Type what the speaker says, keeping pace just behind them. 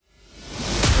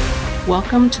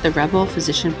Welcome to the Rebel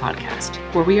Physician Podcast,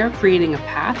 where we are creating a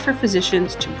path for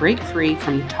physicians to break free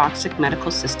from the toxic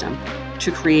medical system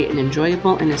to create an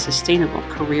enjoyable and a sustainable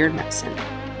career in medicine.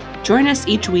 Join us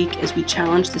each week as we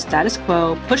challenge the status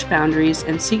quo, push boundaries,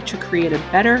 and seek to create a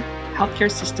better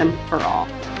healthcare system for all.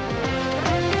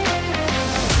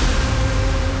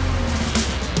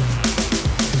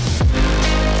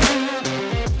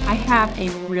 I have a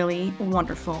really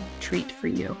wonderful treat for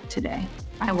you today.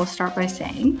 I will start by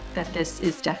saying that this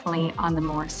is definitely on the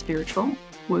more spiritual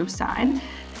woo side,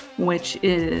 which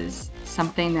is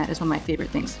something that is one of my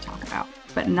favorite things to talk about,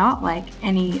 but not like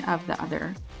any of the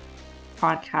other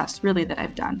podcasts really that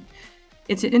I've done.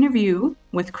 It's an interview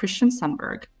with Christian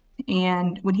Sundberg.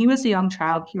 And when he was a young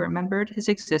child, he remembered his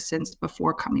existence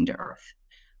before coming to Earth.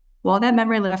 While that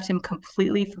memory left him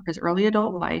completely for his early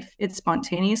adult life, it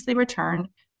spontaneously returned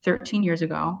 13 years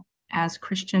ago as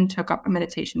Christian took up a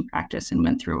meditation practice and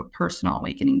went through a personal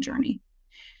awakening journey.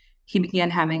 He began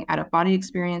having out-of-body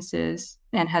experiences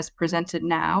and has presented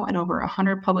now at over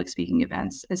 100 public speaking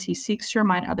events as he seeks to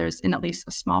remind others in at least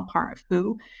a small part of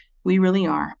who we really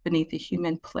are beneath the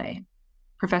human play.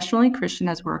 Professionally, Christian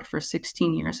has worked for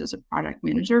 16 years as a product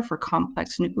manager for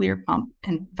complex nuclear pump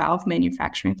and valve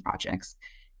manufacturing projects,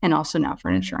 and also now for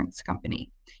an insurance company.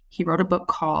 He wrote a book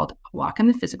called A Walk in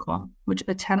the Physical, which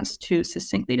attempts to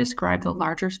succinctly describe the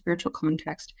larger spiritual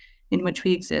context in which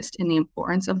we exist and the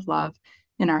importance of love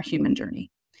in our human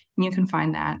journey. And you can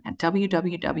find that at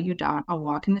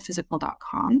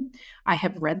www.awalkinthephysical.com. I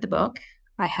have read the book.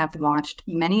 I have watched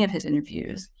many of his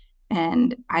interviews,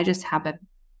 and I just have a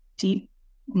deep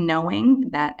knowing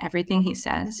that everything he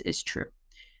says is true,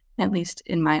 at least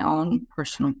in my own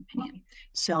personal opinion.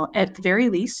 So at the very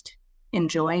least,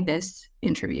 enjoy this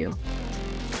interview.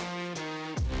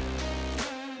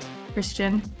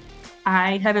 Christian,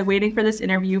 I have been waiting for this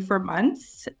interview for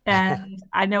months, and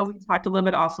I know we talked a little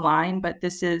bit offline, but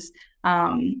this is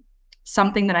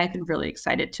something that I've been really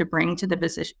excited to bring to the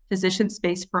physician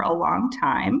space for a long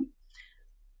time.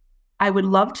 I would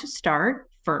love to start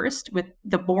first with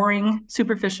the boring,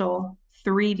 superficial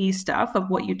 3D stuff of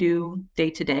what you do day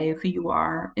to day, who you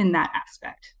are in that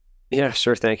aspect. Yeah,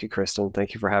 sure. Thank you, Kristen.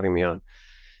 Thank you for having me on.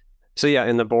 So yeah,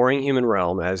 in the boring human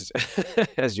realm, as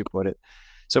as you put it.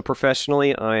 So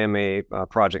professionally, I am a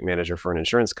project manager for an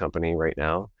insurance company right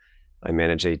now. I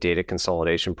manage a data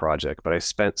consolidation project, but I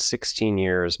spent 16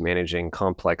 years managing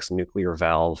complex nuclear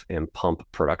valve and pump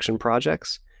production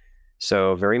projects.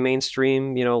 So very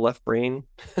mainstream, left brain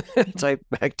type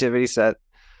activity set.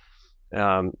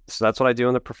 So that's what I do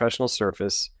on the professional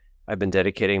surface. I've been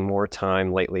dedicating more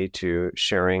time lately to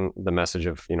sharing the message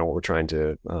of, what we're trying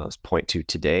to point to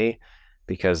today,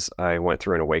 because I went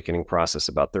through an awakening process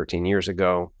about 13 years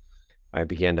ago. I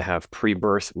began to have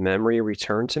pre-birth memory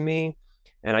return to me,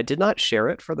 and I did not share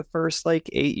it for the first 8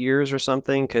 years or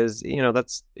something, because,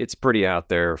 it's pretty out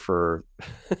there for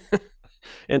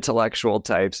intellectual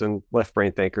types and left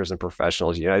brain thinkers and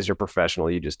professionals. As you're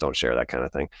professional, you just don't share that kind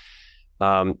of thing.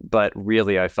 But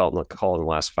really, I felt the call in the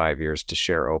last 5 years to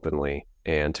share openly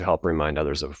and to help remind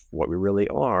others of what we really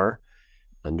are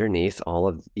underneath all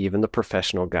of even the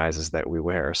professional guises that we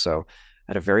wear. So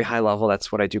at a very high level,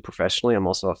 that's what I do professionally. I'm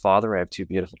also a father. I have 2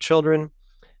 beautiful children,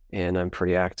 and I'm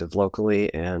pretty active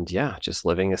locally. And yeah, just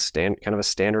living kind of a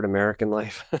standard American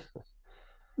life.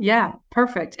 Yeah,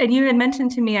 perfect. And you had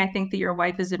mentioned to me, I think, that your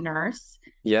wife is a nurse.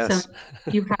 Yes. So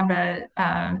you have a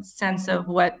sense of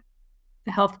what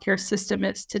the healthcare system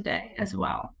is today as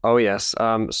well. Oh, yes.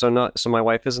 So my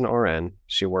wife is an RN.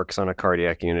 She works on a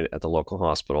cardiac unit at the local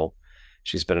hospital.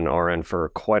 She's been an RN for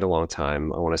quite a long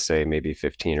time. I want to say maybe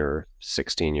 15 or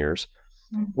 16 years.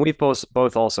 Mm-hmm. We've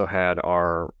both also had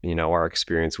our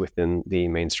experience within the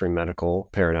mainstream medical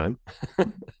paradigm.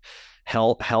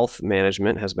 Health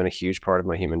management has been a huge part of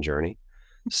my human journey.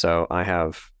 So I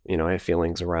have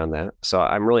feelings around that. So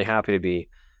I'm really happy to be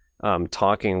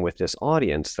talking with this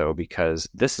audience, though, because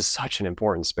this is such an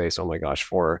important space. Oh my gosh,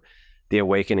 for the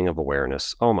awakening of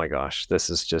awareness. Oh my gosh, this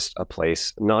is just a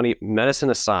place, not medicine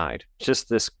aside, just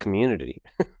this community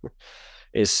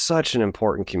is such an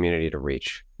important community to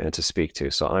reach and to speak to.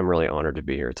 So I'm really honored to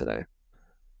be here today.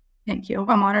 Thank you.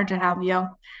 I'm honored to have you.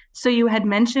 So you had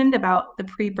mentioned about the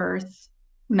pre-birth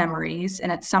memories,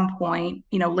 and at some point,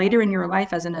 later in your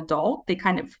life as an adult, they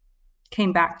kind of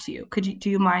came back to you. Do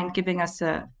you mind giving us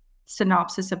a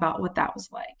synopsis about what that was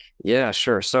like? Yeah,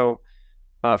 sure. So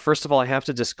first of all, I have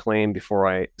to disclaim before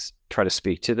I try to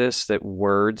speak to this that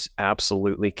words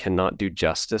absolutely cannot do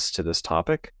justice to this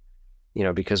topic,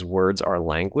 because words are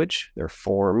language, they're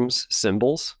forms,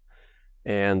 symbols,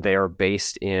 and they are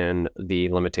based in the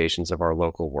limitations of our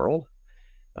local world.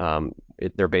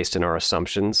 They're based in our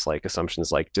assumptions like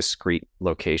discrete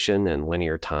location and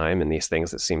linear time, and these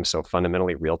things that seem so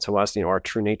fundamentally real to us. Our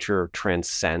true nature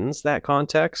transcends that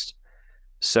context.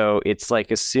 So it's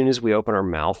like as soon as we open our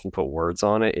mouth and put words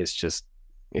on it, it's just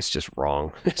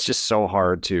wrong. It's just so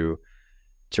hard to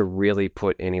really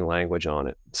put any language on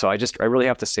it. So I really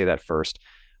have to say that first.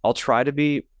 I'll try to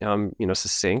be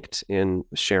succinct in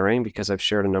sharing because I've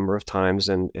shared a number of times,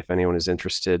 and if anyone is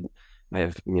interested, I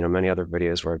have many other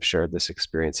videos where I've shared this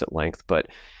experience at length. But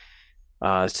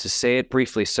to say it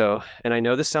briefly, and I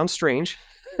know this sounds strange.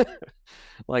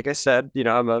 Like I said,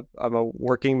 I'm a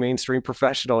working mainstream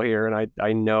professional here, and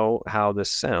I know how this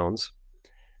sounds.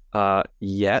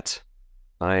 Yet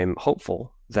I'm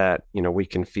hopeful that we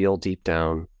can feel deep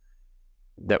down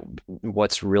that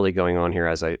what's really going on here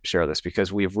as I share this,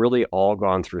 because we've really all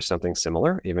gone through something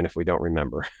similar, even if we don't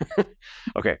remember.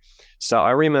 Okay, so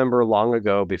I remember long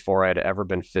ago, before I had ever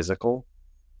been physical,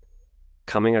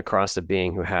 coming across a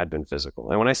being who had been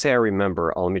physical. And when I say I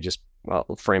remember, let me just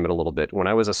frame it a little bit. When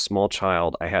I was a small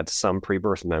child, I had some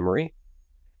pre-birth memory,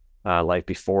 like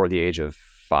before the age of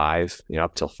 5,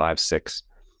 up till 5, 6.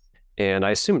 And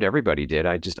I assumed everybody did.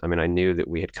 I knew that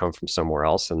we had come from somewhere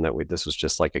else, and that this was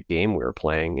just like a game we were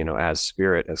playing, as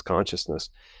spirit, as consciousness.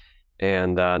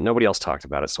 And nobody else talked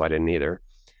about it, so I didn't either.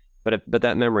 But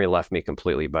that memory left me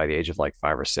completely by the age of like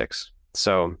 5 or 6.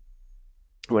 So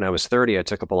when I was 30, I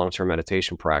took up a long-term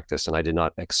meditation practice, and I did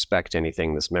not expect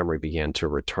anything. This memory began to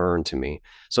return to me.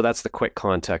 So that's the quick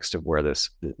context of where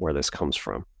this comes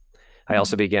from. I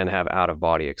also began to have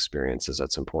out-of-body experiences.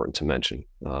 That's important to mention.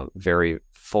 Very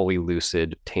fully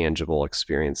lucid, tangible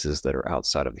experiences that are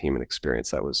outside of the human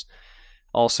experience. That was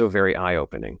also very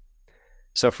eye-opening.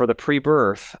 So for the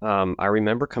pre-birth, I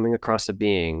remember coming across a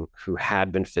being who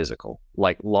had been physical,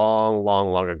 like long,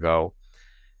 long, long ago.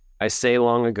 I say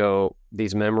long ago,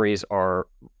 these memories are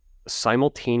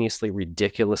simultaneously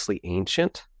ridiculously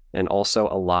ancient and also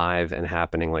alive and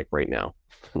happening like right now.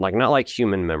 Like not like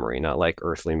human memory, not like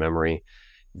earthly memory,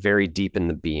 very deep in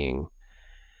the being.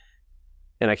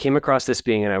 And I came across this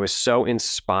being, and I was so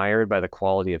inspired by the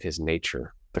quality of his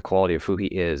nature, the quality of who he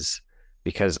is,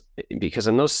 because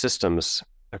in those systems,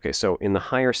 okay, so in the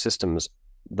higher systems,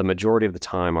 the majority of the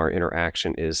time our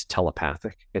interaction is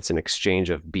telepathic. It's an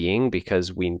exchange of being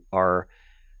because we are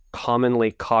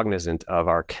commonly cognizant of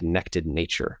our connected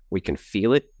nature. We can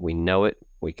feel it, we know it,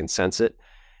 we can sense it.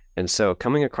 And so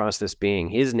coming across this being,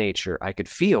 his nature, I could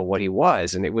feel what he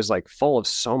was. And it was like full of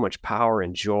so much power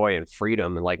and joy and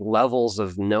freedom and like levels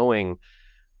of knowing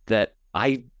that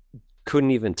I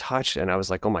couldn't even touch. And I was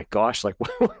like, oh my gosh, like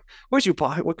what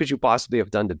could you possibly have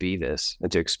done to be this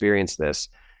and to experience this?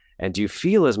 And do you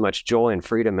feel as much joy and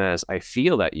freedom as I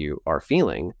feel that you are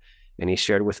feeling? And he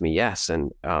shared with me, yes.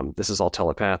 And this is all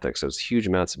telepathic. So it's huge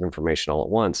amounts of information all at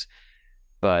once.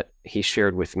 But he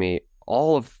shared with me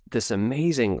all of this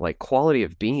amazing like quality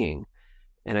of being.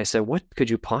 And I said, what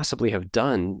could you possibly have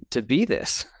done to be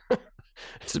this?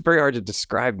 It's very hard to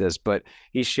describe this, but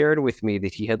he shared with me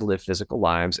that he had lived physical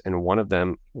lives, and one of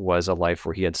them was a life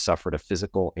where he had suffered a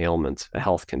physical ailment, a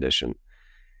health condition.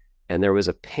 And there was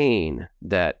a pain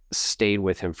that stayed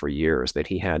with him for years that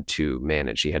he had to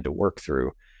manage. He had to work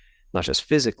through, not just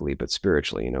physically, but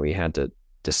spiritually. He had to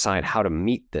decide how to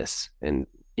meet this and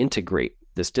integrate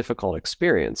this difficult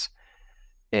experience.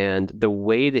 And the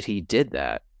way that he did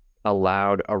that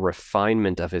allowed a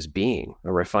refinement of his being,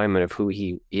 a refinement of who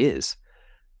he is.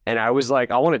 And I was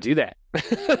like, I want to do that.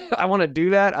 I want to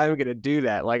do that. I'm going to do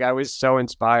that. Like, I was so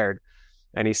inspired.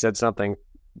 And he said something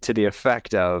to the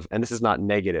effect of, and this is not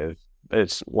negative,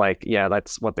 it's like, yeah,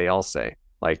 that's what they all say.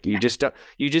 Like, you just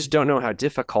don't know how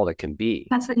difficult it can be.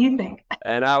 That's what you think.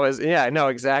 And I was, yeah, no,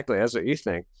 exactly. That's what you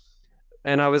think.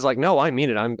 And I was like, no, I mean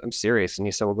it. I'm serious. And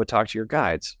he said, well, go talk to your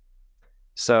guides.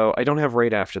 So I don't have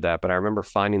right after that, but I remember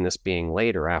finding this being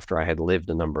later after I had lived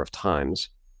a number of times,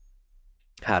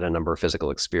 had a number of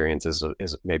physical experiences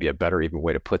is maybe a better even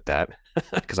way to put that,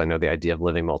 because I know the idea of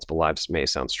living multiple lives may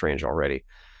sound strange already.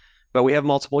 But we have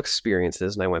multiple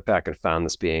experiences, and I went back and found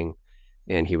this being,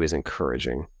 and he was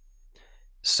encouraging.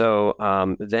 So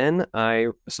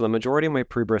so the majority of my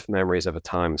pre-birth memories of a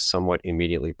time somewhat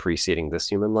immediately preceding this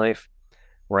human life,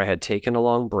 where I had taken a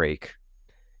long break.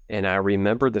 And I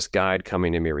remember this guide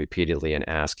coming to me repeatedly and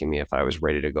asking me if I was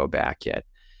ready to go back yet.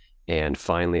 And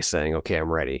finally saying, okay, I'm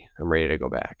ready. I'm ready to go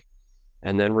back.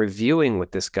 And then reviewing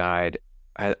with this guide,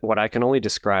 what I can only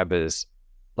describe as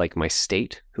like my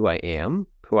state, who I am,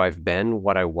 who I've been,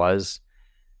 what I was.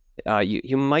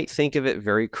 You might think of it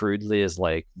very crudely as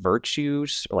like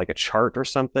virtues, or like a chart or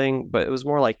something, but it was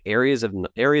more like areas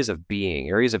of being,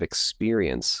 areas of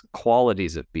experience,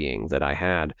 qualities of being that I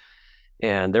had.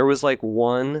 And there was like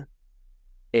one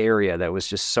area that was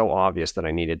just so obvious that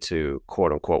I needed to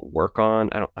quote unquote work on.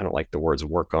 I don't like the words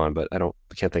work on, but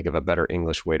can't think of a better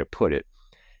English way to put it.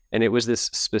 And it was this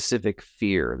specific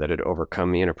fear that had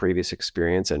overcome me in a previous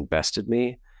experience and bested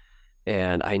me.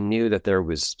 And I knew that there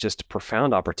was just a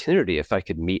profound opportunity if I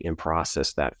could meet and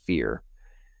process that fear.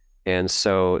 And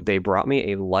so they brought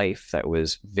me a life that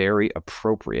was very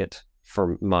appropriate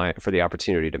for the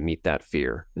opportunity to meet that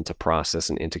fear and to process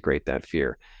and integrate that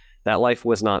fear. That life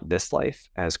was not this life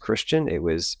as Christian. It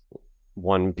was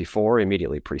one before,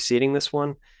 immediately preceding this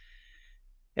one.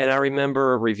 And I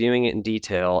remember reviewing it in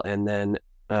detail, and then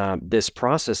this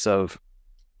process of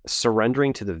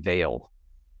surrendering to the veil.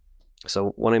 So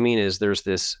what I mean is there's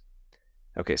this,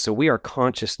 okay, so we are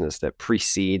consciousness that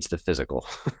precedes the physical.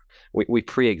 we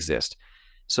pre-exist.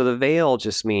 So the veil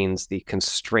just means the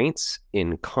constraints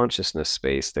in consciousness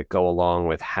space that go along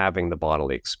with having the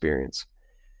bodily experience.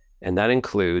 And that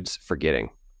includes forgetting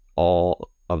all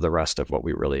of the rest of what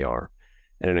we really are.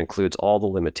 And it includes all the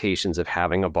limitations of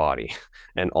having a body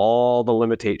and all the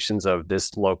limitations of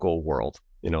this local world,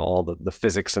 all the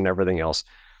physics and everything else.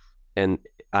 And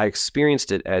I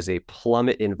experienced it as a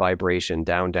plummet in vibration,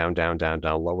 down, down, down, down,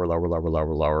 down, lower, lower, lower,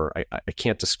 lower, lower. I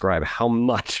can't describe how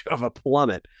much of a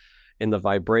plummet in the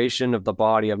vibration of the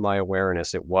body of my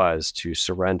awareness it was to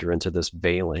surrender into this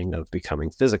veiling of becoming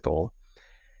physical.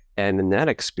 And in that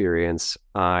experience,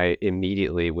 I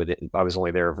was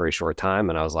only there a very short time,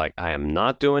 and I was like, I am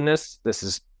not doing this. This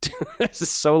is this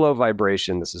is so low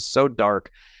vibration. This is so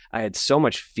dark. I had so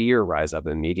much fear rise up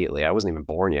immediately. I wasn't even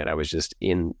born yet. I was just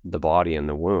in the body in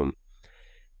the womb.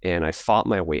 And I fought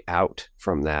my way out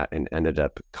from that and ended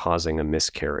up causing a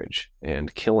miscarriage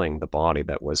and killing the body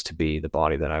that was to be the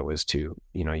body that I was to,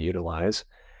 utilize.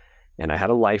 And I had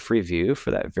a life review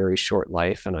for that very short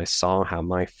life. And I saw how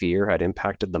my fear had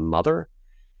impacted the mother,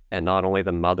 and not only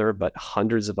the mother, but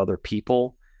hundreds of other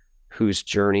people whose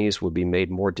journeys would be made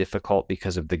more difficult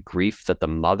because of the grief that the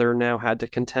mother now had to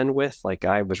contend with. Like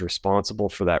I was responsible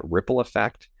for that ripple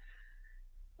effect,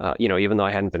 even though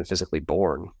I hadn't been physically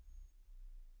born.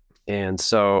 And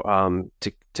so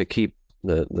to keep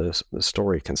the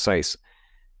story concise,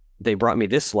 they brought me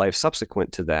this life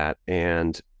subsequent to that.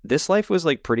 And this life was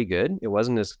like pretty good. It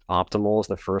wasn't as optimal as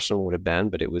the first one would have been,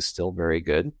 but it was still very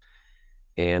good.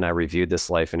 And I reviewed this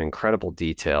life in incredible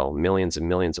detail, millions and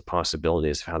millions of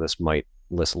possibilities of how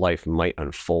this life might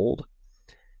unfold.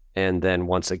 And then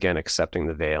once again, accepting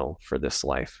the veil for this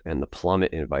life and the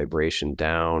plummet in vibration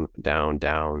down, down,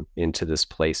 down into this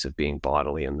place of being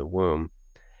bodily in the womb.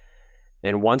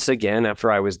 And once again,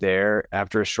 after I was there,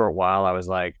 after a short while, I was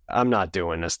like, I'm not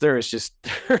doing this. There's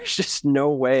just no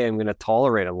way I'm going to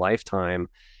tolerate a lifetime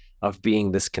of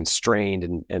being this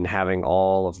constrained and having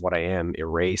all of what I am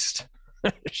erased.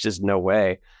 There's just no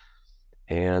way.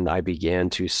 And I began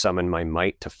to summon my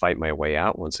might to fight my way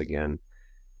out once again.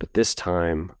 But this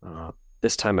time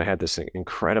I had this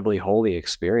incredibly holy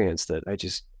experience that I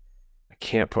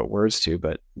can't put words to.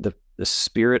 But the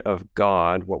spirit of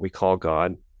God, what we call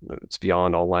God, it's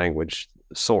beyond all language,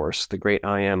 source, the great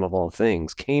I am of all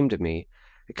things, came to me,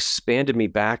 expanded me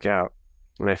back out.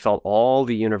 And I felt all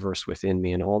the universe within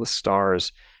me and all the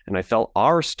stars. And I felt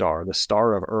our star, the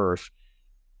star of Earth,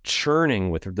 churning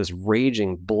with this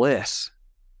raging bliss.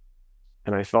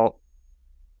 And I felt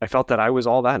that I was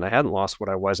all that, and I hadn't lost what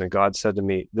I was. And God said to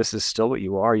me, this is still what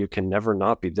you are. You can never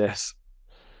not be this.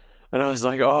 And I was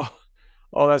like, oh,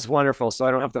 that's wonderful. So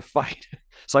I don't have to fight.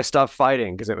 So I stopped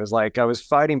fighting, because it was like I was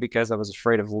fighting because I was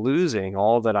afraid of losing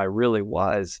all that I really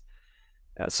was.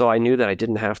 So I knew that I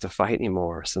didn't have to fight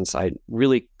anymore, since I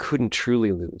really couldn't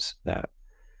truly lose that.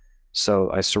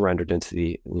 So I surrendered into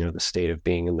the state of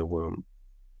being in the womb.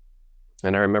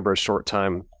 And I remember a short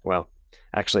time, well,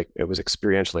 actually it was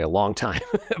experientially a long time,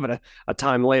 but a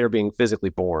time later being physically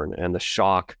born, and the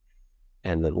shock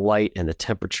and the light and the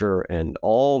temperature and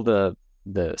all the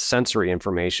sensory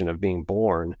information of being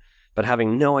born, but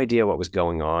having no idea what was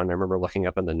going on. I remember looking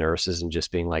up at the nurses and just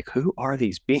being like, who are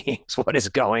these beings? What is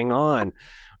going on?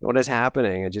 What is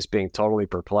happening? And just being totally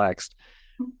perplexed.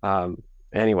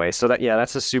 Anyway, so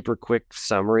that's a super quick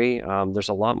summary. There's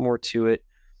a lot more to it.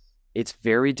 It's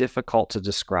very difficult to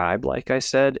describe. Like I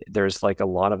said, there's like a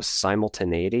lot of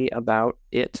simultaneity about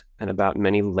it and about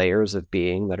many layers of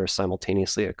being that are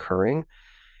simultaneously occurring.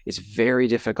 It's very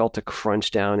difficult to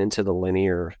crunch down into the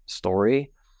linear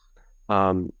story.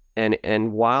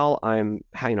 And while I'm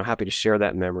happy to share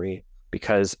that memory,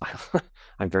 because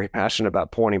I'm very passionate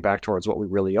about pointing back towards what we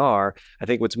really are, I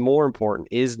think what's more important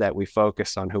is that we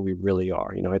focus on who we really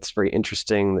are. It's very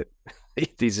interesting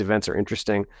that these events are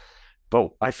interesting,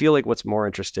 But I feel like what's more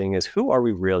interesting is who are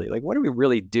we really? Like, what are we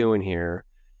really doing here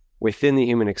within the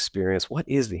human experience? What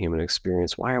is the human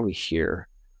experience? Why are we here?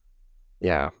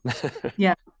 Yeah.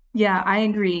 Yeah. Yeah, I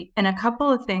agree. And a couple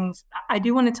of things I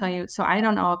do want to tell you. So I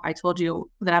don't know if I told you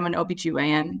that I'm an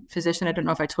OBGYN physician. I don't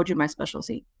know if I told you my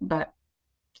specialty, but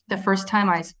the first time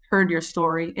I heard your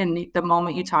story in the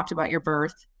moment you talked about your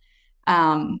birth,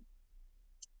 um,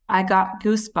 I got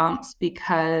goosebumps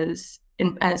because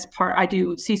as part, I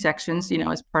do C-sections,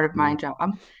 as part of my Mm.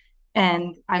 job.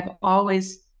 And I've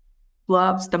always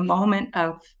loved the moment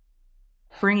of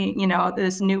bringing,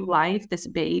 this new life, this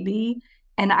baby.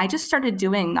 And I just started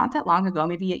doing not that long ago,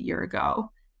 maybe a year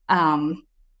ago. Um,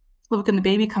 Look, when the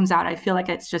baby comes out, I feel like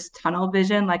it's just tunnel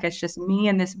vision, like it's just me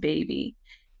and this baby.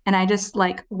 And I just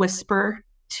like whisper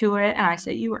to it and I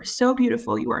say, "You are so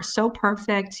beautiful. You are so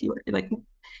perfect. You are like,"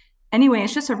 anyway,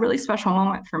 it's just a really special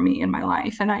moment for me in my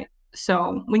life.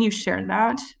 So when you share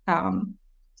that,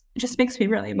 it just makes me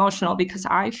really emotional because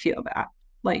I feel that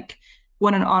like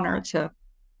what an honor to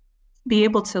be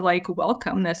able to like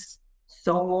welcome this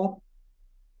soul,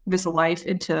 this life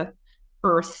into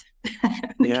earth. It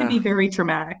can Yeah. be very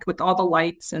traumatic with all the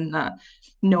lights and the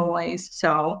noise.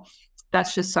 So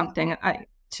that's just something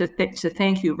to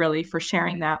thank you really for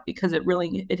sharing that because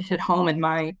it hit home in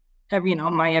my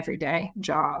my everyday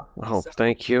job. Oh, So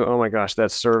thank you. Oh my gosh, that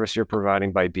service you're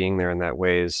providing by being there in that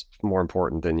way is more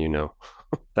important than you know.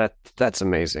 That's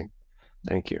amazing.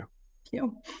 Thank you. thank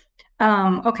you.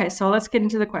 Okay, so let's get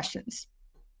into the questions.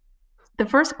 The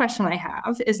first question I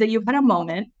have is that you had a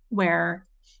moment where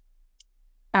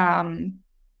um,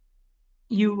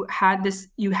 you had this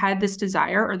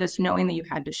desire or this knowing that you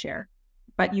had to share,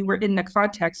 but you were in the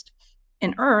context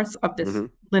in Earth of this Hmm.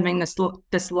 living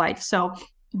this life. So,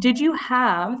 did you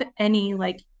have any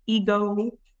like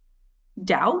ego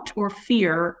doubt or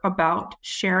fear about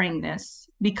sharing this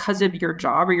because of your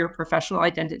job or your professional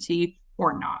identity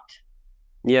or not?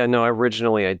 Yeah, no,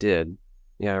 originally I did.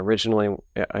 Yeah, originally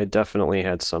I definitely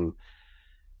had some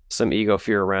ego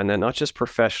fear around that, not just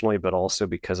professionally, but also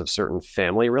because of certain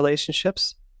family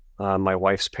relationships. My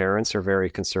wife's parents are very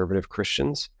conservative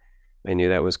Christians. I knew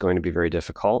that was going to be very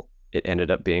difficult. It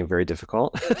ended up being very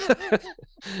difficult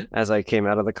as I came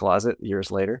out of the closet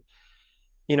years later.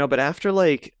 But after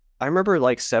I remember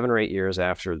like 7 or 8 years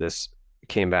after this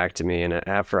came back to me, and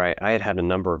after I had had a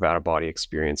number of out of body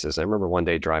experiences, I remember one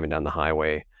day driving down the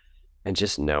highway and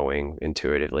just knowing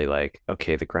intuitively, like,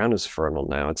 okay, the ground is fertile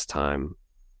now. It's time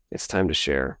to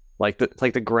share. Like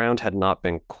the ground had not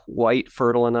been quite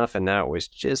fertile enough, and now it was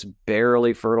just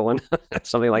barely fertile enough,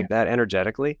 something Yeah. like that,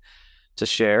 energetically to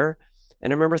share.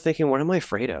 And I remember thinking, what am I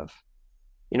afraid of?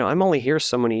 I'm only here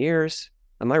so many years.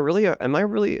 Am I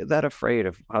really that afraid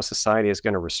of how society is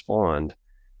going to respond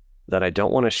that I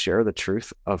don't want to share the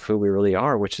truth of who we really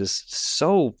are, which is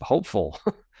so hopeful.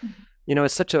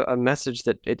 It's such a message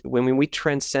that when we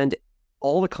transcend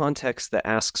all the context that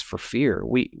asks for fear,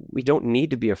 we don't need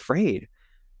to be afraid.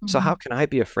 So how Mhm. can I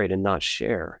be afraid and not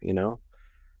share,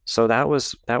 So that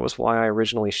was why I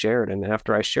originally shared. And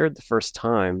after I shared the first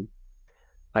time,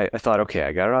 I thought, okay,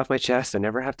 I got it off my chest. I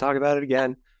never have to talk about it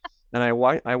again. And I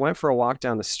went for a walk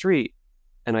down the street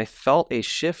and I felt a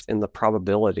shift in the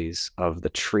probabilities of the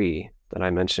tree that I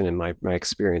mentioned in my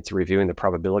experience reviewing the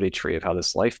probability tree of how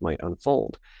this life might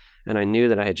unfold. And I knew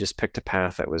that I had just picked a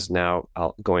path that was now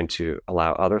going to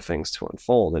allow other things to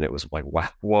unfold. And it was like, wow,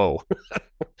 whoa,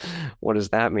 what does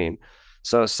that mean?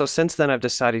 So since then, I've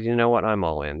decided, you know what, I'm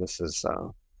all in. This is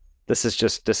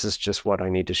just what I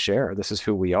need to share. This is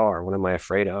who we are. What am I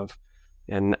afraid of?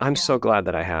 And I'm Yeah. so glad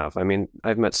that I have. I mean,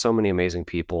 I've met so many amazing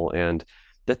people, and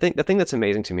the thing that's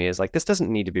amazing to me is like this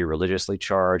doesn't need to be religiously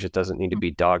charged. It doesn't need to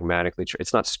be dogmatically.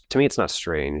 It's not to me. It's not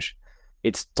strange.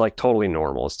 It's like totally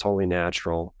normal. It's totally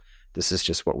natural. This is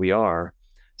just what we are.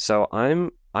 So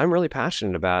I'm really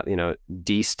passionate about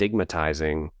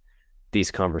destigmatizing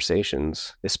these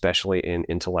conversations, especially in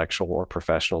intellectual or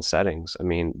professional settings. I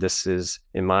mean, this is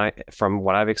from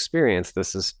what I've experienced,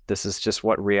 this is just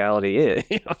what reality is.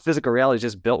 Physical reality is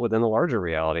just built within the larger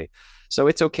reality. So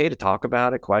it's okay to talk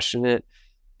about it, question it.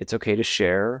 It's okay to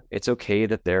share. It's okay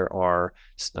that there are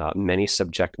many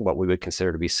what we would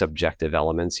consider to be subjective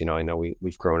elements. I know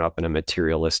we've grown up in a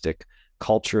materialistic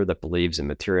culture that believes in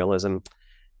materialism.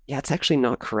 Yeah, it's actually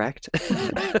not correct.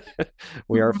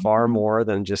 We are far Mhm. more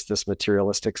than just this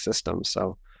materialistic system.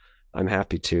 So I'm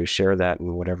happy to share that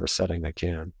in whatever setting I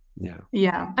can. Yeah.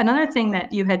 Yeah. Another thing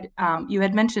that you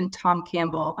had mentioned Tom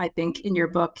Campbell, I think, in your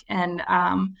book, and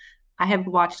I have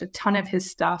watched a ton of his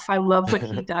stuff. I love what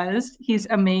he does. He's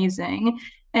amazing.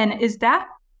 And is that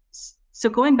so?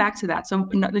 Going back to that, so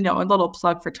a little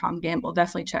plug for Tom Campbell.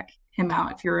 Definitely check him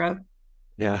out if you're a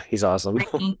Yeah, he's awesome.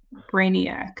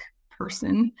 brainiac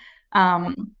person.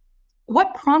 Um,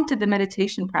 what prompted the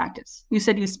meditation practice? You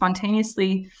said you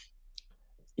spontaneously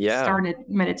Yeah. started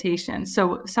meditation,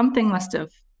 so something must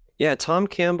have. Yeah, Tom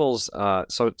Campbell's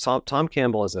Tom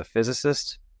Campbell is a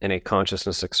physicist and a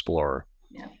consciousness explorer.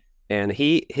 Yeah. And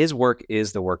his work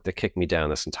is the work that kicked me down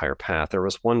this entire path. There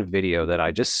was one video that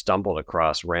I just stumbled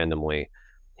across randomly,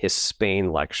 his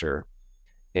Spain lecture.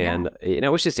 Yeah. And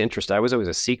it was just interesting. I was always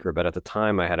a seeker, but at the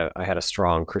time I had a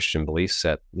strong Christian belief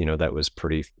set, that was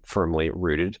pretty firmly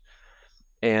rooted.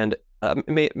 And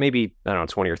maybe, I don't know,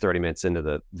 20 or 30 minutes into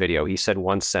the video, he said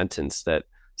one sentence that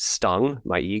stung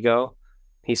my ego.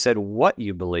 He said, "What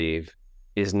you believe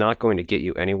is not going to get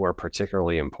you anywhere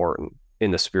particularly important in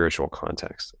the spiritual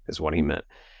context," is what he meant.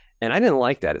 And I didn't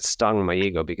like that. It stung my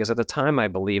ego because at the time I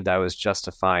believed I was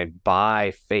justified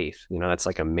by faith. That's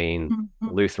like a main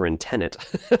Mm-hmm. Lutheran tenet.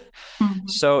 Mm-hmm.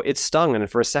 So it stung. And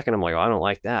for a second, I'm like, oh, I don't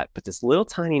like that. But this little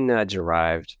tiny nudge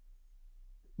arrived.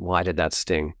 Why did that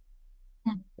sting?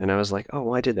 And I was like, oh,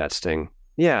 why did that sting?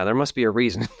 Yeah, there must be a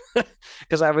reason.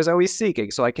 Because I was always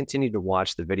seeking. So I continued to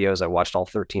watch the videos. I watched all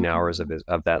 13 hours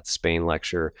of that Spain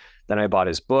lecture. Then I bought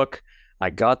his book. I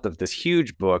got this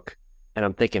huge book, and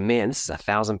I'm thinking, man, this is a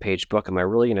 1,000-page book. Am I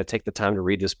really going to take the time to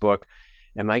read this book?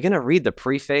 Am I going to read the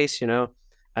preface, and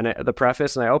the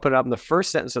preface? And I open it up, and the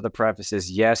first sentence of the preface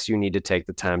is, yes, you need to take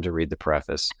the time to read the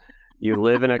preface. You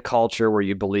live in a culture where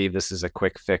you believe this is a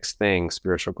quick fix thing.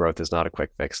 Spiritual growth is not a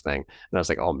quick fix thing. And I was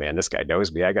like, oh man, this guy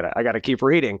knows me. I gotta keep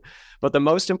reading. But the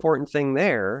most important thing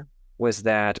there was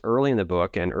that early in the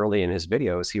book and early in his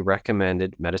videos, he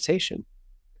recommended meditation.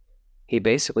 He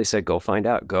basically said, go find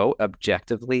out, go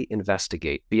objectively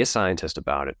investigate, be a scientist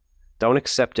about it. Don't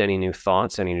accept any new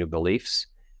thoughts, any new beliefs.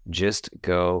 Just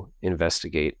go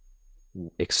investigate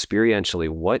experientially.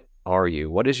 What are you?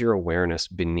 What is your awareness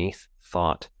beneath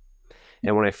thought?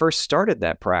 And when I first started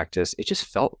that practice, it just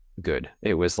felt good.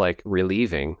 It was like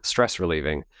relieving, stress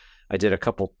relieving. I did a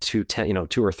couple 2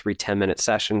 or 3 10-minute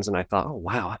sessions, and I thought, oh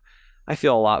wow, I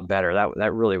feel a lot better.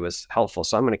 That really was helpful.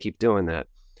 So I'm going to keep doing that.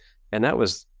 And that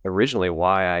was originally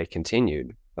why I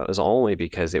continued. It was only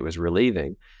because it was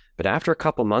relieving. But after a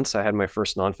couple months, I had my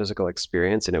first non-physical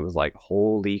experience, and it was like,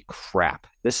 holy crap,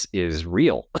 this is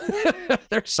real.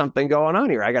 There's something going on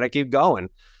here. I got to keep going.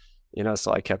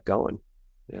 So I kept going.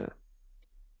 Yeah.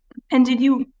 And did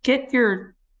you get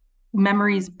your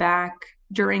memories back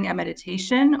during a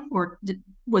meditation, or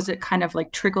was it kind of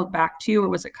like trickled back to you, or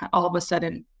was it all of a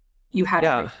sudden you had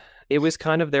Yeah, it was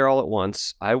kind of there all at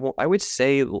once. I would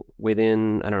say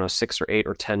within, I don't know, 6 or 8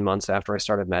 or 10 months after I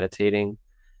started meditating,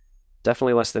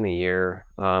 definitely less than a year.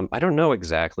 I don't know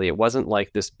exactly. It wasn't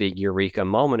like this big eureka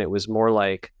moment. It was more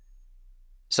like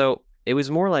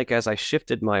as I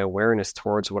shifted my awareness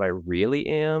towards what I really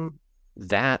am,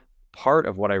 that part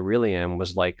of what I really am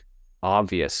was like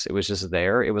obvious. It was just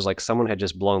there. It was like someone had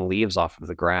just blown leaves off of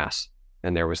the grass,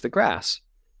 and there was the grass.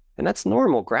 And that's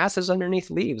normal. Grass is underneath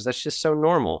leaves. That's just so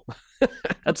normal.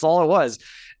 That's all it was.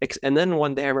 And then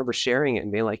one day I remember sharing it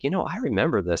and being like, I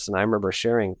remember this. And I remember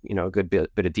sharing, a good bit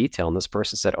of detail. And this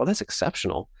person said, oh, that's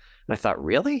exceptional. And I thought,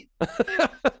 really?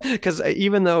 Because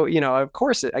even though, of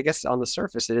course, I guess on the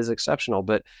surface it is exceptional,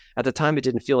 but at the time it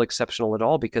didn't feel exceptional at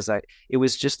all because it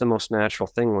was just the most natural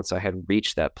thing once I had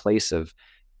reached that place of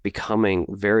becoming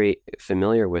very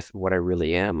familiar with what I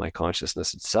really am, my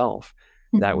consciousness itself.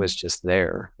 That was just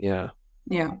there. Yeah.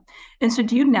 Yeah. And so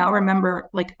do you now remember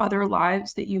like other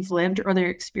lives that you've lived or other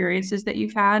experiences that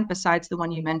you've had besides the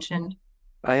one you mentioned?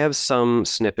 I have some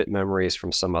snippet memories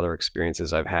from some other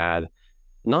experiences I've had.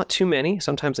 Not too many.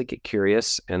 Sometimes I get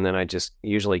curious and then I just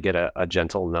usually get a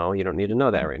gentle no, you don't need to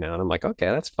know that right now. And I'm like, okay,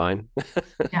 that's fine.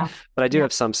 Yeah. But I do Yeah.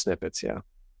 have some snippets. Yeah.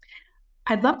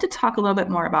 I'd love to talk a little bit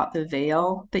more about the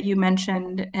veil that you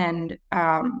mentioned and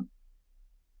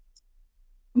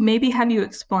maybe have you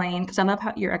explain, because I love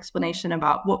your explanation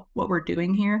about what we're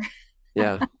doing here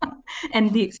Yeah. and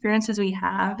the experiences we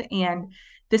have. And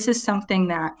this is something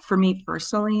that for me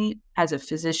personally, as a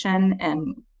physician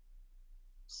and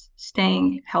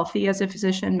staying healthy as a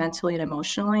physician, mentally and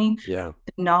emotionally, Yeah.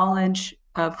 the knowledge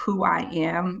of who I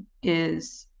am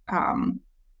is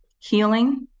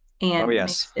healing, Oh, and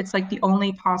yes. it's like the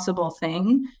only possible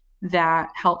thing that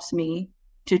helps me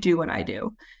to do what I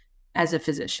do as a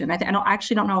physician. I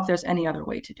actually don't know if there's any other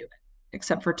way to do it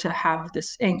except for to have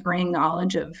this anchoring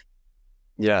knowledge of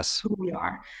Yes. who we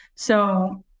are.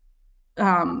 So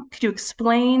could you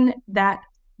explain that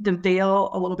the veil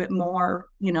a little bit more,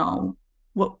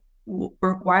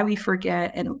 why we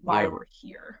forget and why we're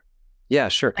here? Yeah,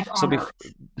 sure. Like on Earth.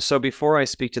 So before I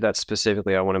speak to that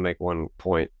specifically, I want to make one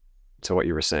point to what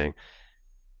you were saying.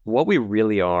 What we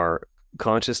really are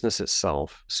consciousness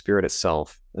itself, spirit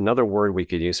itself, another word we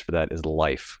could use for that is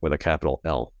life with a capital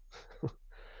L.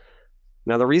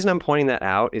 Now, the reason I'm pointing that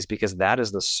out is because that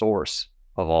is the source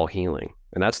of all healing.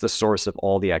 And that's the source of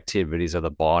all the activities of the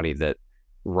body that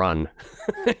run.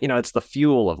 It's the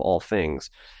fuel of all things.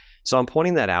 So I'm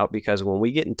pointing that out because when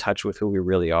we get in touch with who we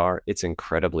really are, it's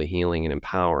incredibly healing and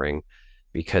empowering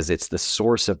because it's the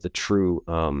source of the true,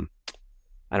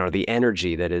 the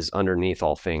energy that is underneath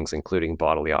all things, including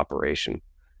bodily operation.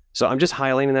 So I'm just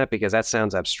highlighting that because that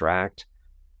sounds abstract,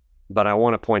 but I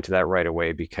want to point to that right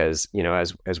away because,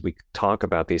 as we talk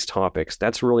about these topics,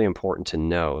 that's really important to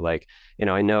know. Like,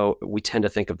 I know we tend to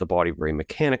think of the body very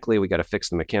mechanically. We got to fix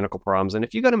the mechanical problems. And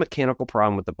if you got a mechanical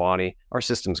problem with the body, our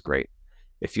system's great.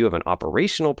 If you have an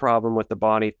operational problem with the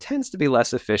body, it tends to be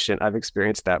less efficient. I've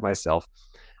experienced that myself.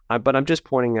 But I'm just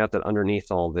pointing out that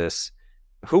underneath all this,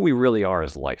 who we really are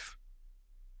is life.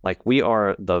 Like we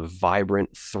are the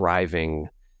vibrant, thriving,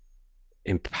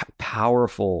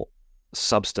 powerful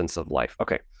substance of life.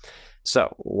 Okay.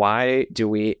 So why do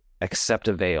we accept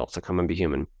a veil to come and be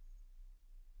human?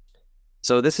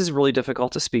 So this is really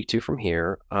difficult to speak to from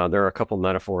here. There are a couple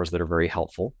metaphors that are very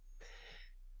helpful.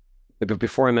 But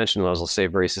before I mention those, I'll say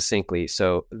very succinctly.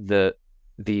 So the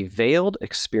veiled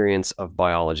experience of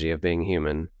biology, of being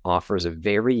human, offers a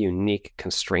very unique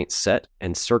constraint set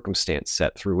and circumstance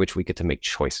set through which we get to make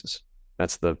choices.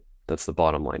 That's the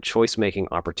bottom line. Choice making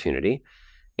opportunity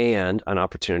and an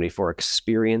opportunity for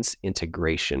experience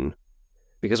integration.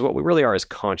 Because what we really are is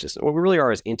consciousness. What we really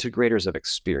are is integrators of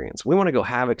experience. We want to go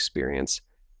have experience,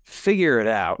 figure it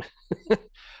out,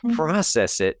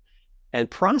 process it. And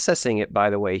processing it, by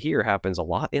the way, here happens a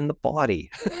lot in the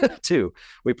body too.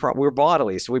 We're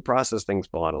bodily, so we process things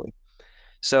bodily.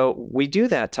 So we do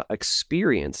that to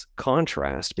experience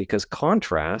contrast because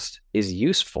contrast is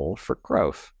useful for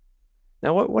growth.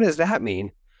 Now, what does that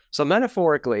mean? So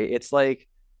metaphorically, it's like,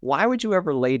 why would you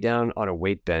ever lay down on a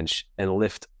weight bench and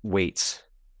lift weights?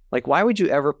 Like, why would you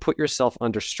ever put yourself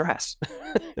under stress?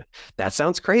 That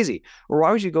sounds crazy. Or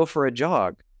why would you go for a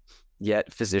jog?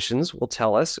 Yet physicians will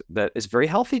tell us that it's very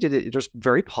healthy to do. There's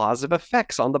very positive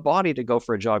effects on the body to go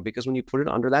for a jog because when you put it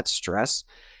under that stress,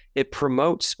 it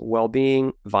promotes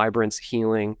well-being, vibrance,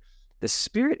 healing. The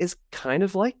spirit is kind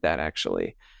of like that,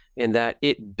 actually, in that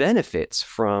it benefits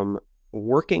from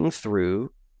working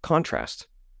through contrast.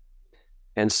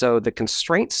 And so the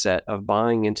constraint set of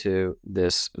buying into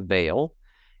this veil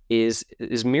is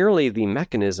merely the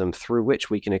mechanism through which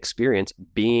we can experience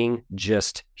being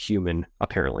just human,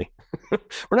 apparently.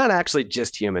 We're not actually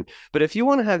just human, but if you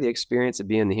want to have the experience of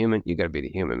being the human, you got to be the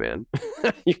human, man.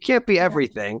 You can't be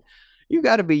everything. You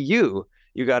got to be you.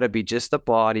 You got to be just the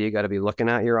body. You got to be looking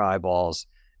at your eyeballs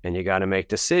and you got to make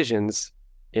decisions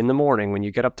in the morning when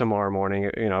you get up tomorrow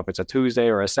morning, if it's a Tuesday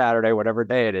or a Saturday, whatever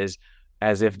day it is,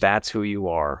 as if that's who you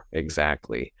are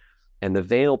exactly. And the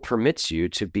veil permits you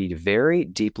to be very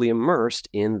deeply immersed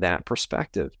in that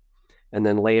perspective. And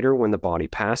then later, when the body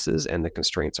passes and the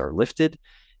constraints are lifted,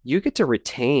 you get to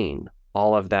retain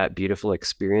all of that beautiful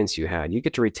experience you had. You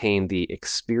get to retain the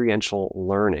experiential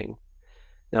learning.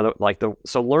 Now,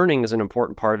 so learning is an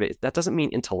important part of it. That doesn't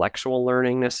mean intellectual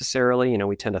learning necessarily.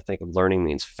 We tend to think of learning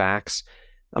means facts.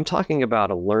 I'm talking about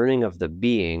a learning of the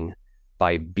being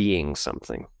by being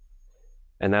something.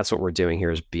 And that's what we're doing here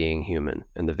is being human.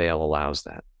 And the veil allows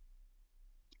that.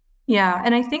 Yeah.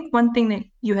 And I think one thing that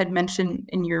you had mentioned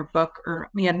in your book, or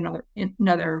we had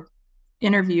another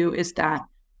interview, is that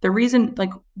the reason,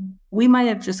 like, we might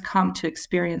have just come to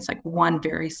experience like one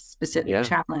very specific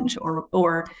challenge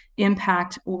or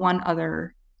impact one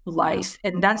other life.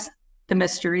 And that's the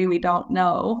mystery. We don't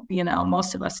know,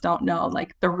 most of us don't know,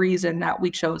 like, the reason that we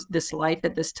chose this life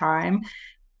at this time.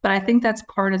 But I think that's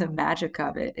part of the magic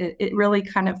of it. It really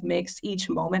kind of makes each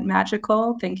moment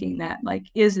magical, thinking that, like,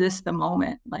 is this the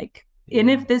moment? Like, and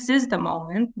if this is the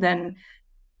moment, then,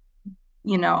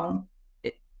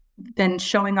 then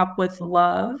showing up with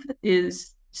love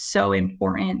is so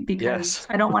important because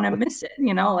I don't want to miss it.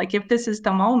 Like, if this is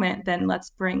the moment, then let's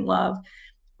bring love,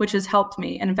 which has helped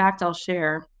me. And in fact, I'll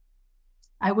share,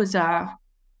 I was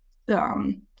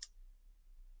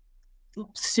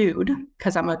sued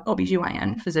because I'm an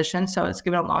OBGYN physician. So I was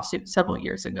given a lawsuit several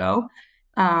years ago.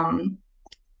 And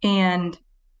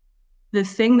the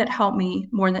thing that helped me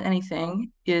more than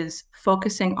anything is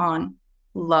focusing on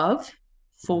love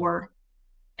for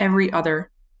every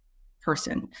other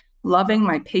person. Loving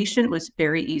my patient was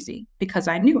very easy because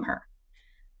I knew her.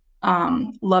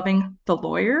 Loving the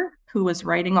lawyer who was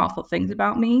writing awful things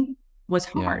about me was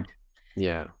hard.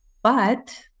 Yeah.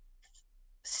 But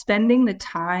spending the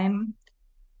time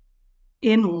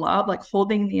in love, like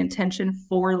holding the intention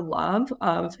for love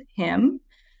of him,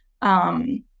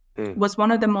 um, Mm. was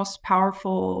one of the most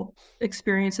powerful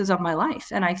experiences of my life.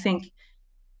 And I think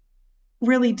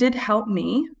really did help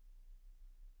me,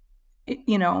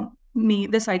 me,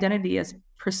 this identity as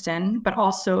Kristen, but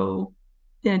also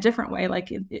in a different way,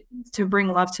 like to bring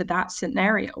love to that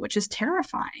scenario, which is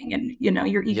terrifying. And,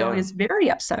 your ego Yeah. is very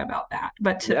upset about that.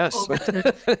 But Yes.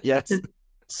 Yes. to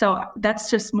so that's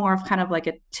just more of kind of like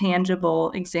a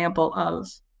tangible example of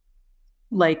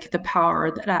like the power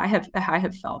that I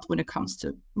have felt when it comes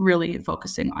to really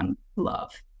focusing on love.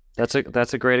 That's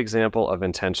a great example of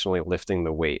intentionally lifting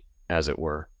the weight, as it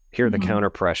were. Here, the Mm-hmm. counter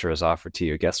pressure is offered to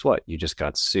you. Guess what? You just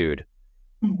got sued.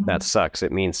 That Mm-hmm. sucks.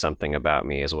 It means something about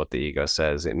me, is what the ego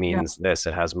says. It Yeah. means this.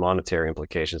 It has monetary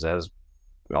implications. It has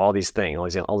all these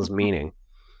things, all this meaning.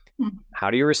 Mm-hmm.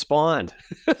 How do you respond?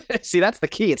 See, that's the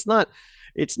key. It's not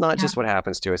Yeah. just what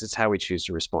happens to us. It's how we choose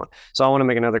to respond. So I want to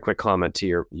make another quick comment to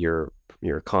your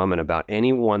comment about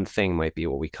any one thing might be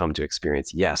what we come to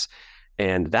experience. Yes.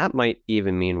 And that might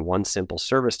even mean one simple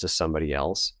service to somebody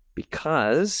else,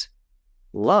 because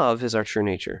love is our true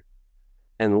nature.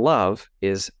 And love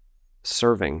is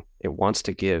serving. It wants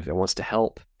to give. It wants to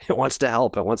help. It wants to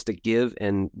help. It wants to give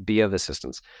and be of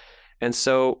assistance. And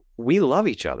so we love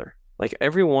each other. Like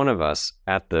every one of us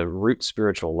at the root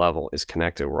spiritual level is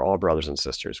connected. We're all brothers and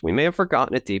sisters. We may have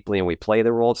forgotten it deeply and we play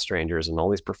the role of strangers and all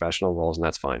these professional roles, and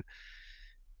that's fine.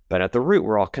 But at the root,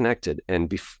 we're all connected. And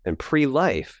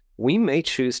pre-life, we may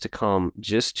choose to come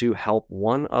just to help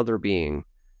one other being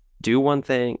do one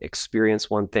thing, experience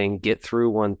one thing, get through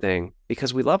one thing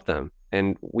because we love them.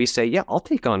 And we say, yeah, I'll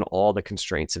take on all the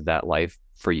constraints of that life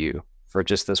for you for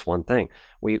just this one thing.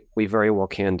 We very well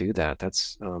can do that.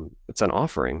 That's it's an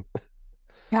offering.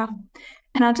 Yeah.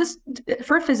 And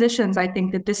for physicians, I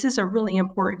think that this is a really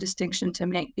important distinction to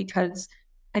make, because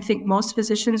I think most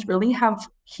physicians really have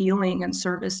healing and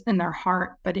service in their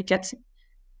heart, but it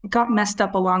got messed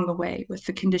up along the way with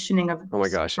the conditioning of Oh my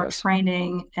gosh, our yes.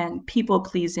 training and people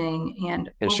pleasing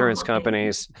and Insurance overlooking,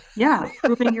 companies.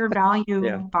 proving your Yeah.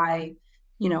 value by,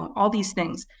 all these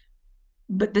things.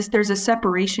 But there's a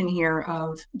separation here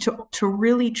of to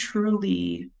really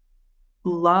truly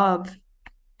love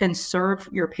and serve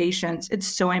your patients. It's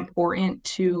so important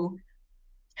to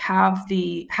have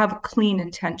clean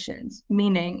intentions,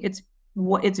 meaning it's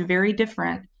very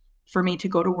different for me to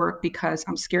go to work because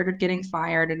I'm scared of getting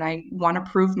fired and I want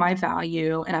to prove my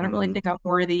value and I don't really Mm-hmm. think I'm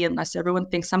worthy unless everyone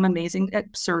thinks I'm amazing at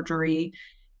surgery,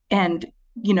 and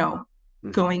you know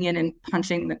Mm-hmm. going in and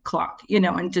punching the clock,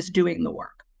 and just doing the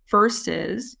work,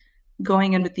 versus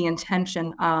going in with the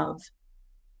intention of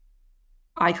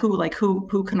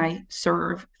who can I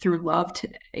serve through love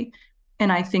today?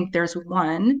 And I think there's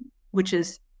one, which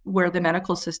is where the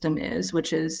medical system is,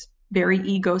 which is very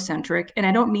egocentric. And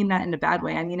I don't mean that in a bad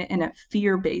way. I mean it in a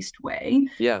fear-based way,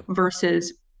 Yeah.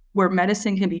 versus where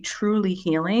medicine can be truly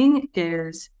healing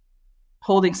is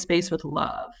holding space with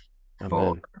love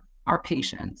for Amen. our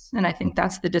patients. And I think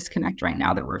that's the disconnect right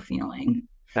now that we're feeling.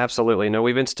 Absolutely. No,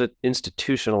 we've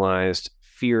institutionalized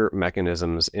fear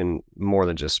mechanisms in more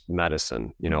than just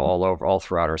medicine, all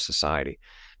throughout our society.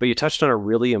 But you touched on a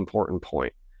really important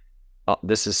point.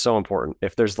 This is so important.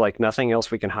 If there's like nothing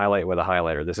else we can highlight with a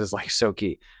highlighter, this is like so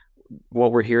key.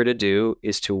 What we're here to do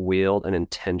is to wield an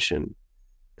intention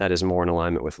that is more in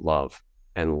alignment with love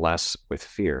and less with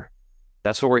fear.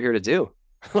 That's what we're here to do.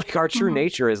 Like our true Mhm.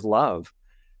 nature is love,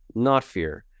 not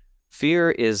fear.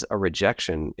 Fear is a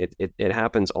rejection. It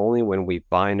happens only when we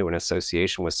buy into an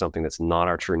association with something that's not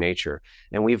our true nature.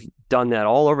 And we've done that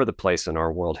all over the place in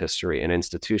our world history and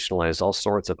institutionalized all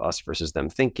sorts of us versus them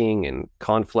thinking and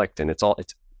conflict. And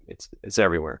it's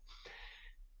everywhere.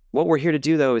 What we're here to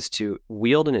do, though, is to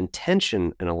wield an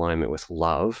intention in alignment with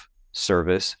love,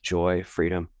 service, joy,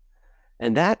 freedom.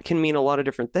 And that can mean a lot of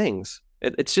different things.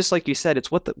 It's just like you said,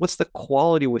 it's what's the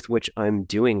quality with which I'm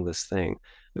doing this thing,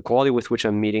 the quality with which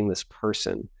I'm meeting this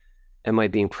person. Am I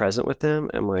being present with them?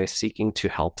 Am I seeking to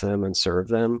help them and serve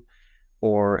them?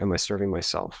 Or am I serving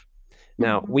myself?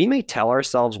 Now, Mhm. we may tell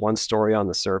ourselves one story on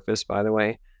the surface, by the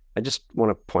way. I just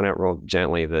want to point out real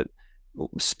gently that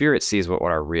spirit sees what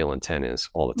our real intent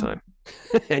is all the time.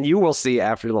 And you will see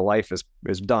after the life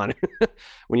is done.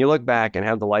 When you look back and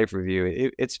have the life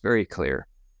review, it's very clear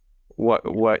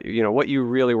what you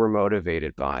really were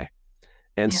motivated by.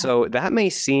 And Yeah. so that may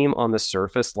seem on the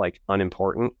surface like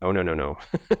unimportant. Oh, no, no, no.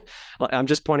 I'm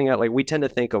just pointing out, like, we tend to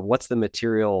think of what's the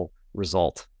material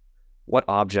result? What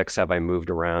objects have I moved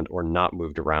around or not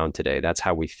moved around today? That's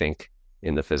how we think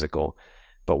in the physical.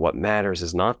 But what matters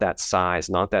is not that size,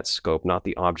 not that scope, not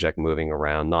the object moving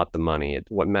around, not the money.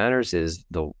 What matters is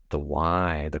the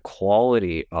why, the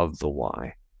quality of the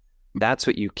why. That's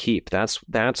what you keep. That's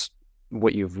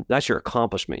your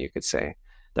accomplishment, you could say.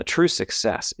 That true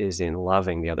success is in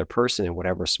loving the other person in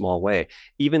whatever small way,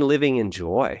 even living in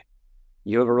joy.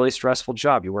 You have a really stressful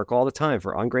job. You work all the time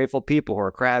for ungrateful people who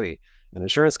are crabby and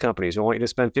insurance companies who want you to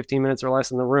spend 15 minutes or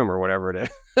less in the room or whatever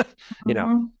it is. you know,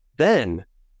 Mhm. then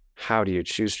how do you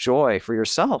choose joy for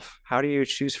yourself? How do you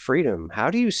choose freedom?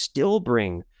 How do you still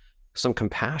bring some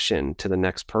compassion to the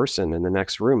next person in the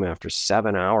next room after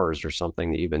 7 hours or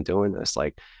something that you've been doing this?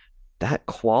 Like that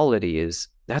quality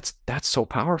that's so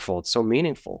powerful. It's so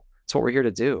meaningful. It's what we're here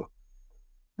to do.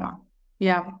 Yeah.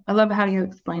 Yeah, I love how you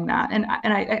explain that. And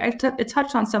it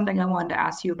touched on something I wanted to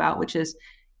ask you about, which is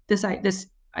this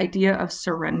idea of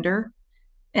surrender.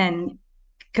 And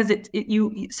because it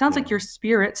sounds Yeah. like your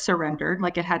spirit surrendered,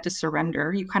 like it had to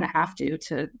surrender. You kind of have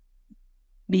to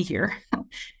be here.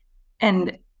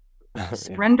 And Yeah.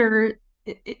 surrender,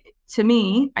 to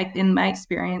me, in my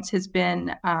experience, has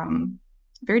been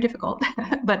very difficult,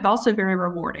 but also very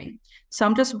rewarding. So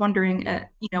I'm just wondering,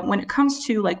 Yeah. when it comes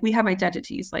to like we have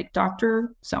identities like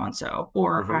Dr. So and so,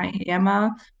 or Mm-hmm. I am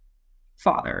a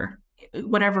father,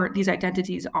 whatever these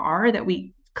identities are that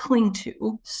we cling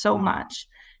to so Mm-hmm. much.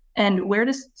 And where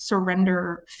does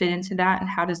surrender fit into that? And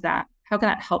how can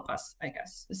that help us? I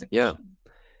guess is the Yeah. question.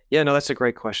 Yeah, no, that's a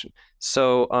great question.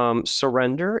 So,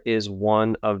 surrender is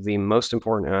one of the most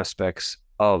important aspects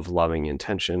of loving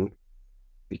intention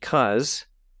because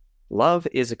love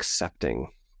is accepting.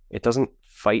 It doesn't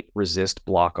fight, resist,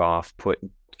 block off, put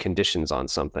conditions on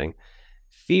something.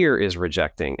 Fear is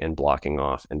rejecting and blocking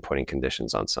off and putting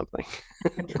conditions on something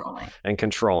Controlling. and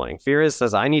controlling. Fear is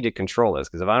says, I need to control this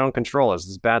because if I don't control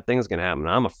this bad thing's going to happen.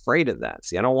 I'm afraid of that.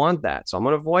 See, I don't want that. So I'm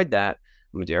going to avoid that.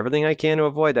 I'm going to do everything I can to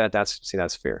avoid that.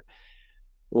 That's fear.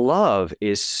 Love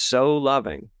is so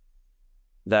loving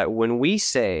that when we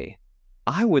say,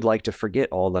 I would like to forget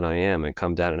all that I am and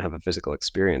come down and have a physical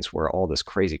experience where all this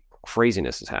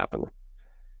craziness has happened,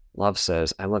 love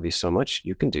says, I love you so much,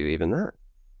 you can do even that.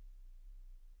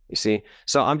 You see?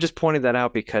 So I'm just pointing that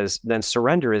out because then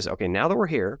surrender is okay, now that we're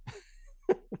here,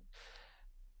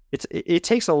 it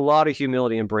takes a lot of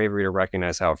humility and bravery to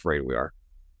recognize how afraid we are.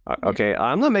 Yeah. Okay,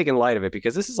 I'm not making light of it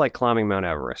because this is like climbing Mount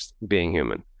Everest, being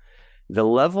human. The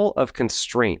level of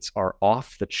constraints are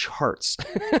off the charts.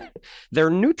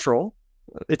 They're neutral.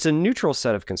 It's a neutral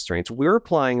set of constraints. We're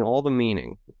applying all the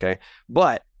meaning, okay?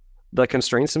 But the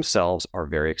constraints themselves are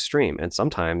very extreme. And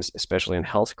sometimes, especially in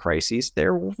health crises,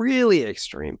 they're really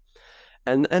extreme.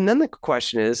 And then the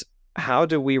question is, how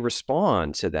do we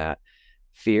respond to that?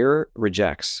 Fear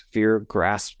rejects, fear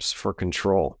grasps for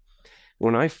control.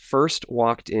 When I first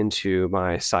walked into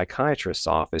my psychiatrist's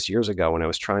office years ago when I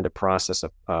was trying to process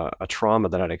a trauma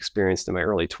that I'd experienced in my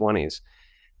early 20s,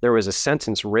 there was a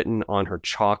sentence written on her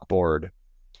chalkboard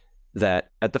that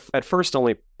at first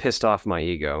only pissed off my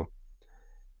ego.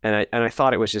 And I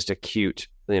thought it was just a cute,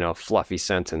 fluffy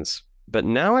sentence. But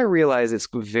now I realize it's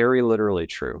very literally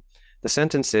true. The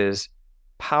sentence is,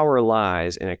 power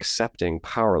lies in accepting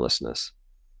powerlessness.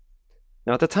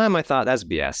 Now, at the time, I thought that's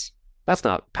BS. That's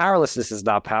not powerlessness is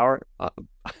not power.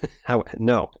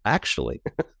 No, actually,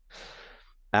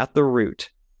 at the root,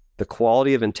 the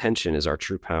quality of intention is our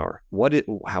true power.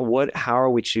 How are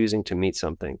we choosing to meet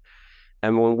something?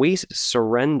 And when we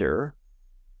surrender,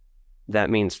 that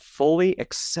means fully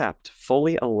accept,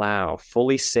 fully allow,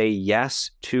 fully say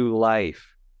yes to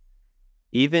life,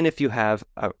 even if you have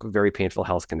a very painful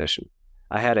health condition.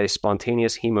 I had a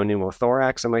spontaneous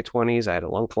hemopneumothorax in my 20s. I had a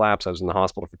lung collapse. I was in the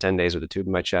hospital for 10 days with a tube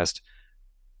in my chest.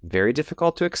 Very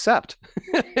difficult to accept.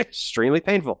 Extremely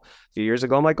painful. A few years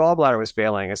ago, my gallbladder was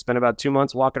failing. I spent about 2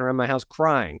 months walking around my house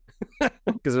crying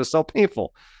because it was so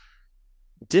painful.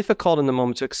 Difficult in the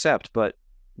moment to accept, but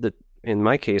in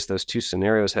my case, those two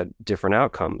scenarios had different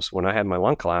outcomes. When I had my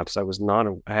lung collapse, I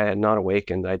had not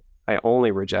awakened. I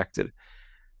only rejected.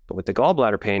 But with the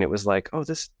gallbladder pain, it was like, oh,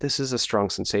 this is a strong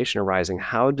sensation arising.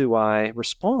 How do I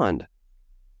respond?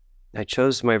 I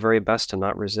chose my very best to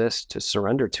not resist, to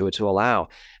surrender to it, to allow.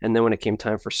 And then when it came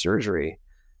time for surgery,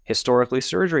 historically,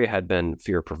 surgery had been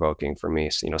fear provoking for me.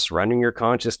 So, surrendering your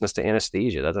consciousness to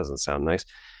anesthesia, that doesn't sound nice.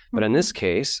 But in this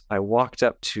case, I walked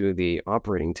up to the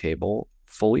operating table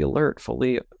fully alert,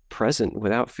 fully present,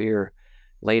 without fear,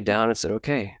 laid down and said,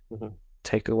 okay,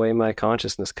 take away my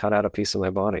consciousness, cut out a piece of my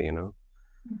body.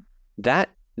 That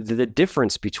the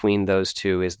difference between those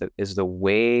two is the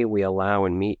way we allow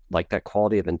and meet like that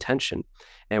quality of intention.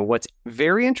 And what's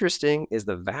very interesting is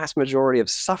the vast majority of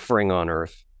suffering on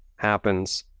earth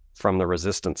happens from the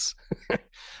resistance,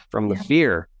 from the Yeah.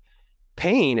 fear.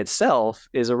 Pain itself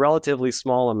is a relatively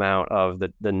small amount of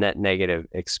the net negative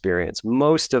experience.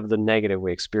 Most of the negative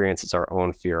we experience is our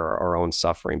own fear, our own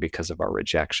suffering because of our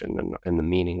rejection and the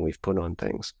meaning we've put on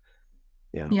things.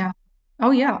 Yeah. Yeah.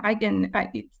 Oh yeah.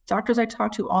 Doctors I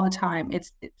talk to all the time.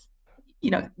 It's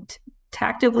you know,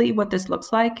 tactically what this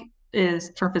looks like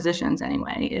is for physicians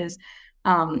anyway, is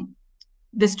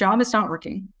this job is not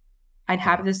working. I'd Yeah.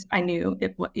 have this, I knew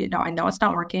it, I know it's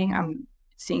not working. I'm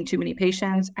seeing too many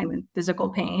patients. I'm in physical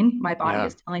pain. My body Yeah.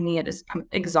 is telling me I'm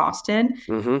exhausted.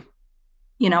 Mm-hmm.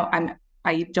 You know,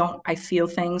 I feel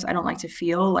things I don't like to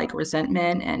feel, like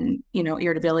resentment and,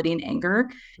 irritability and anger.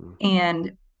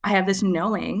 And I have this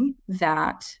knowing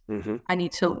that Mm-hmm. I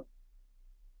need to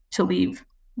leave.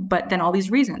 But then all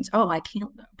these reasons, oh, I can't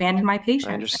abandon my I patients.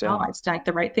 And, oh, understand. it's like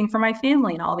the right thing for my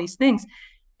family and all these things.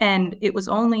 And it was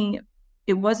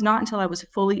not until I was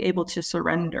fully able to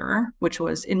surrender, which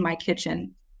was in my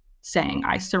kitchen saying,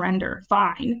 I surrender,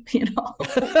 fine,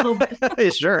 a little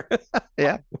bit. Sure.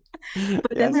 Yeah.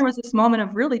 But then Yes. there was this moment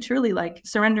of really, truly like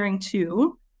surrendering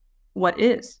to what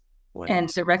is, What and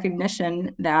is? the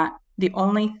recognition that the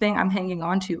only thing I'm hanging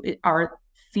on to are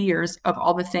fears of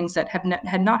all the things that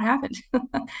had not happened.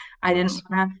 I didn't Yes.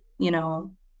 want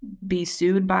to, be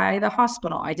sued by the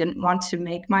hospital. I didn't want to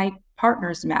make my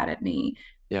partners mad at me.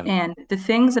 Yeah. And the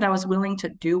things that I was willing to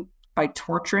do by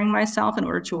torturing myself in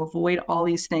order to avoid all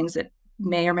these things that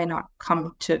may or may not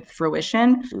come to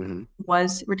fruition Mm-hmm.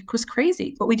 was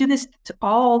crazy. But we do this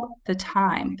all the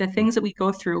time. The things that we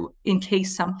go through in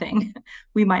case something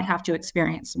we might have to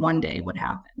experience one day would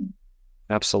happen.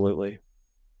 Absolutely.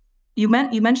 You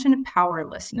mentioned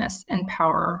powerlessness and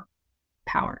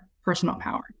personal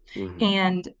power, Mm-hmm.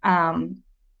 and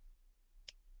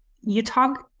you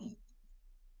talk.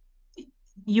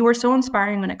 You are so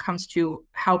inspiring when it comes to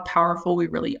how powerful we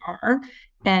really are,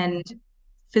 and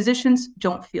physicians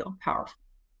don't feel powerful.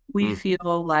 We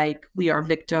feel like we are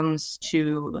victims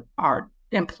to our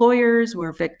employers,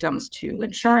 we're victims to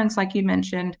insurance, like you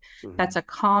mentioned. Mm-hmm. That's a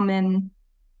common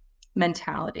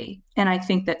mentality. And I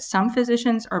think that some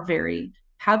physicians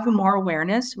have more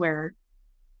awareness where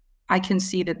I can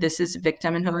see that this is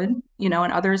victimhood, and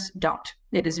others don't.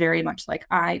 It is very much like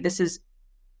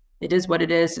it is what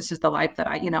it is. This is the life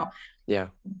that Yeah.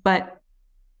 but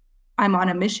I'm on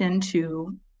a mission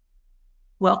to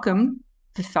welcome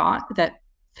the thought that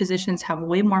physicians have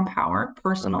way more power,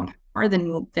 personal power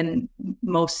than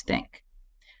most think.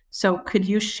 So could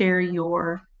you share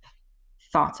your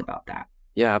thoughts about that?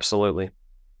 Yeah, absolutely.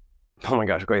 Oh my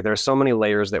gosh, great. There are so many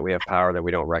layers that we have power that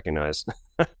we don't recognize.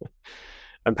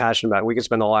 I'm passionate about it. We could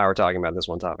spend the whole hour talking about this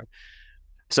one topic.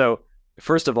 So,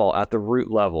 first of all, at the root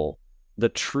level, the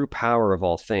true power of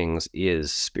all things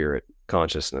is spirit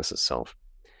consciousness itself.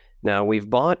 Now, we've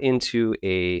bought into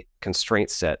a constraint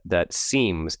set that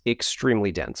seems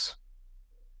extremely dense.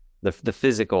 The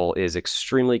physical is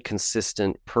extremely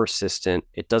consistent, persistent.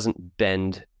 It doesn't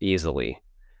bend easily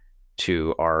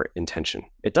to our intention.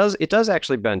 It does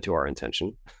actually bend to our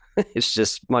intention. It's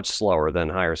just much slower than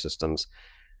higher systems,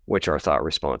 which are thought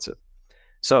responsive.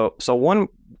 So one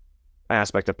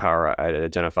aspect of power I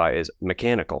identify is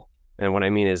mechanical. And what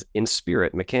I mean is in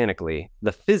spirit, mechanically,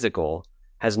 the physical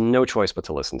has no choice but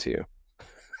to listen to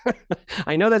you.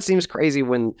 I know that seems crazy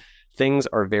when things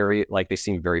are they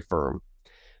seem very firm,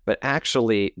 but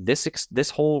actually this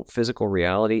whole physical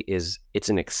reality it's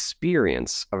an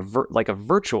experience, like a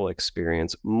virtual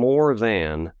experience more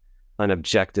than an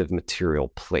objective material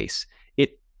place.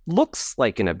 It looks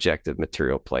like an objective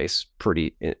material place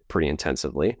pretty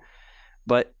intensively,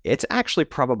 but it's actually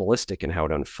probabilistic in how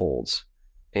it unfolds.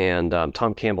 And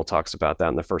Tom Campbell talks about that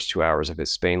in the first 2 hours of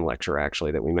his Spain lecture,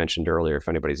 actually, that we mentioned earlier. If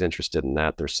anybody's interested in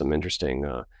that, there's some interesting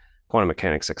quantum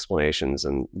mechanics explanations,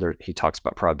 and he talks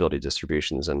about probability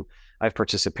distributions. And I've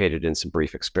participated in some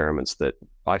brief experiments that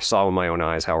I saw with my own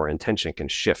eyes how our intention can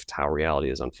shift how reality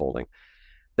is unfolding.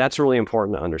 That's really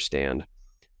important to understand,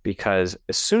 because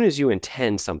as soon as you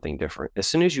intend something different, as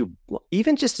soon as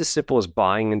even just as simple as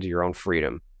buying into your own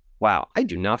freedom, wow, I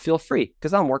do not feel free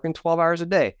because I'm working 12 hours a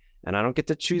day and I don't get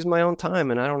to choose my own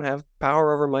time and I don't have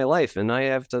power over my life and I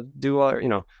have to do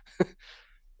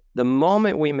the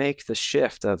moment we make the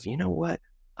shift of, you know what,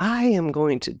 I am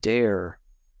going to dare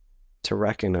to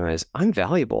recognize I'm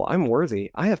valuable, I'm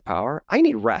worthy, I have power, I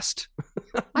need rest.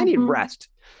 I need rest.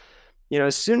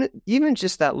 As soon even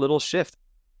just that little shift,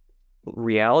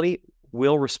 reality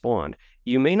will respond.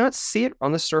 You may not see it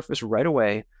on the surface right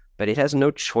away, but it has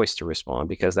no choice to respond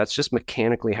because that's just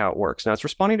mechanically how it works. Now it's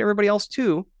responding to everybody else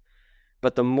too,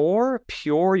 but the more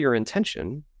pure your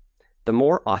intention, the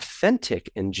more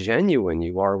authentic and genuine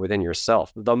you are within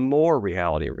yourself, the more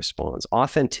reality responds.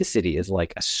 Authenticity is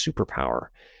like a superpower.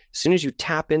 As soon as you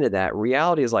tap into that,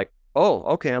 reality is like, oh,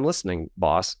 okay, I'm listening,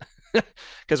 boss.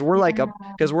 Because we're like a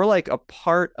Yeah. because we're like a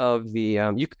part of the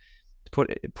you put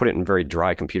it in very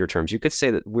dry computer terms. You could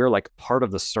say that we're like part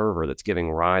of the server that's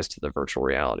giving rise to the virtual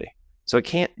reality. So it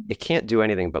can't do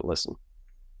anything but listen.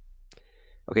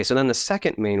 Okay, so then the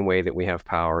second main way that we have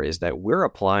power is that we're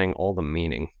applying all the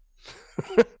meaning.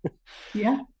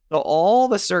 Yeah. So all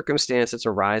the circumstance that's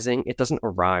arising, it doesn't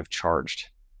arrive charged.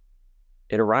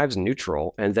 It arrives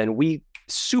neutral, and then we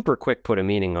super quick put a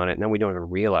meaning on it, and then we don't even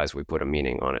realize we put a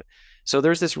meaning on it. So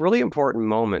there's this really important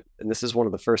moment, and this is one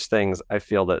of the first things I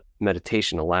feel that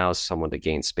meditation allows someone to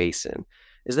gain space in,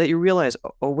 is that you realize,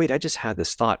 oh wait, I just had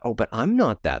this thought. Oh, but I'm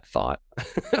not that thought.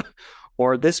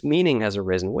 Or this meaning has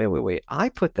arisen. Wait. I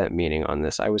put that meaning on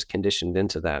this. I was conditioned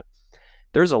into that.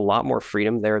 There's a lot more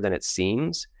freedom there than it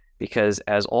seems, because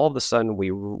as all of a sudden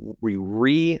we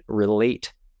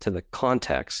re-relate to the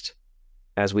context,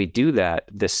 as we do that,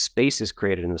 this space is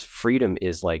created and this freedom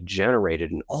is like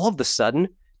generated. And all of a sudden,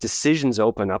 decisions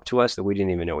open up to us that we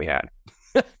didn't even know we had.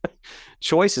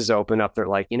 Choices open up. They're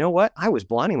like, you know what? I was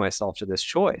blinding myself to this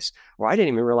choice, or I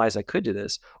didn't even realize I could do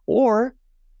this. Or,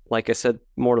 like I said,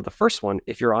 more to the first one,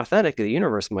 if you're authentic, the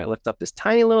universe might lift up this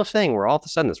tiny little thing where all of a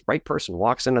sudden this right person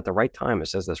walks in at the right time and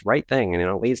says this right thing, and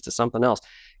it leads to something else.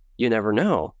 You never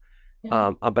know.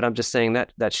 Yeah. But I'm just saying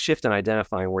that shift in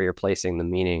identifying where you're placing the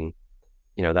meaning,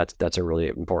 that's a really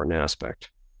important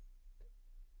aspect.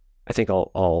 I think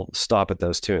I'll stop at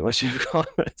those two unless you have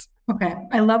comments. Okay.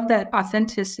 I love that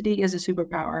authenticity is a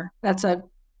superpower. That's a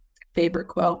favorite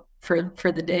quote for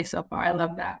the day so far. I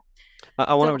love that.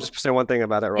 I want So, to just say one thing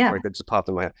about that real yeah. quick that just popped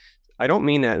in my head. I don't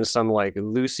mean that in some like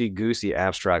loosey goosey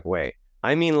abstract way.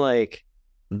 I mean like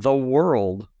the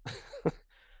world.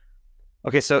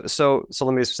 Okay, so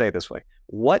let me just say it this way.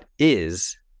 What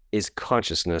is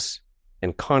consciousness,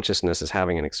 and consciousness is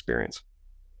having an experience.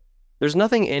 There's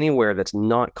nothing anywhere that's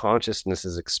not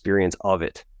consciousness's experience of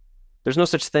it. There's no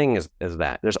such thing as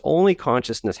that. There's only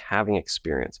consciousness having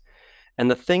experience. And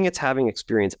the thing it's having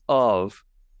experience of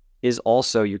is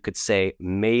also, you could say,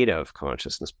 made of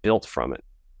consciousness, built from it.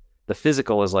 The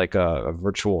physical is like a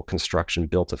virtual construction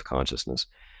built of consciousness.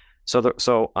 The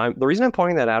reason I'm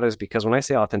pointing that out is because when I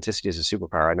say authenticity is a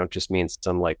superpower, I don't just mean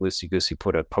some like loosey goosey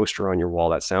put a poster on your wall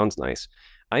that sounds nice.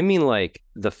 I mean like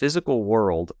the physical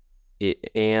world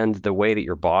and the way that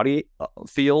your body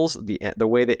feels, the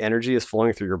way that energy is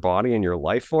flowing through your body and your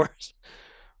life force,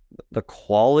 the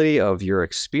quality of your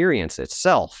experience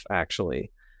itself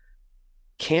actually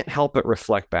can't help but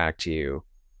reflect back to you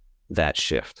that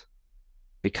shift,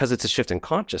 because it's a shift in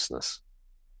consciousness.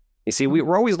 You see,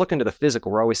 we're always looking to the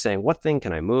physical. We're always saying, what thing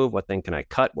can I move? What thing can I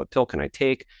cut? What pill can I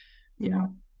take? Yeah.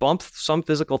 Bump some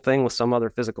physical thing with some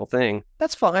other physical thing.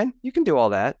 That's fine. You can do all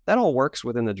that. That all works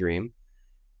within the dream.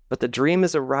 But the dream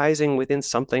is arising within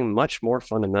something much more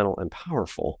fundamental and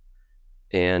powerful.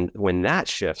 And when that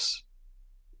shifts,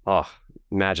 oh,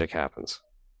 magic happens.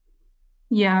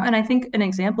 Yeah. And I think an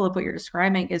example of what you're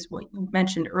describing is what you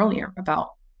mentioned earlier about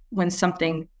when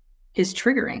something is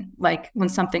triggering, like when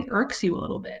something irks you a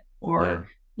little bit, or,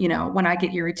 when I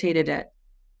get irritated at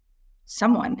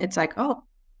someone, it's like, oh,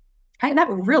 that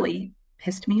really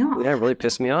pissed me off. Yeah, it really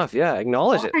pissed me off. Yeah,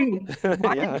 acknowledge Why? it.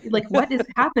 Why? Yeah. Like, what is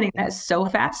happening? That's so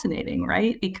fascinating,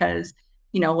 right? Because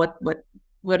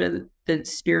what are the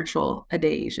spiritual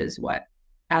adage is what,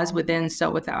 as within, so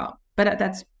without. But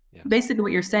that's basically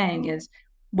what you're saying is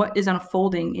what is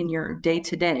unfolding in your day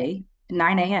to day,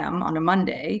 9 a.m. on a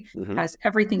Monday, has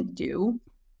everything to do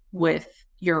with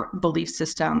your belief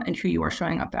system and who you are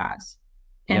showing up as,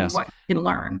 and what you can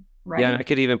learn. Right. Yeah, and I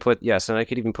could even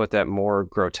put that more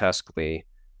grotesquely.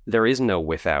 There is no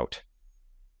without.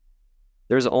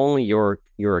 There's only your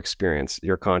experience,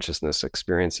 your consciousness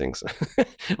experiencing.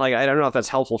 Like, I don't know if that's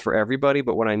helpful for everybody,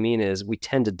 but what I mean is we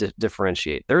tend to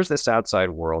differentiate. There's this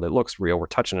outside world. It looks real. We're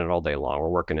touching it all day long. We're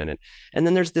working in it. And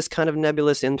then there's this kind of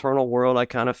nebulous internal world. I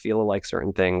kind of feel like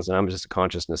certain things, and I'm just a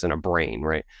consciousness in a brain,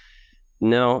 right?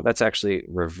 No, that's actually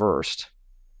reversed.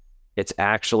 It's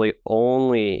actually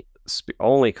only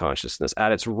consciousness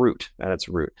at its root.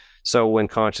 So when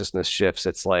consciousness shifts,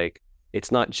 it's like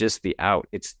it's not just the out.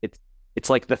 It's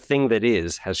like the thing that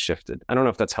has shifted. I don't know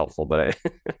if that's helpful, but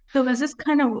So is this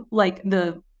kind of like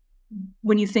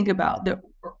when you think about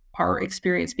our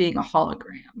experience being a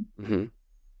hologram? Mm-hmm.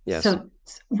 Yes. So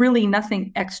really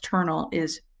nothing external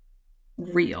is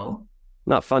real.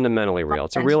 Not fundamentally real.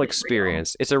 It's a real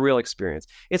experience. It's a real experience.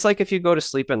 It's like if you go to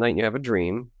sleep at night and you have a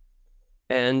dream,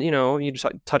 and you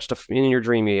touched in your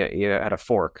dream, you had a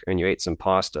fork and you ate some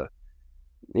pasta.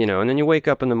 And then you wake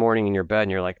up in the morning in your bed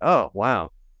and you're like, oh,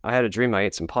 wow, I had a dream I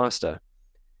ate some pasta.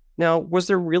 Now, was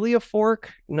there really a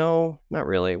fork? No, not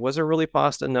really. Was there really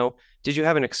pasta? No. Did you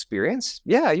have an experience?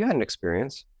 Yeah, you had an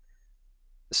experience.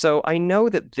 So I know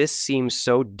that this seems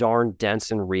so darn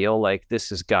dense and real. Like this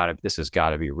has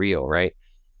gotta be real, right?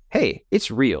 Hey, it's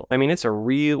real. I mean,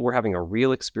 we're having a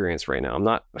real experience right now. I'm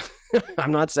not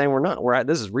I'm not saying we're not.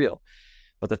 This is real.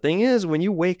 But the thing is, when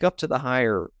you wake up to the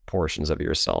higher portions of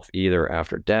yourself, either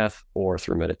after death or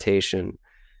through meditation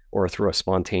or through a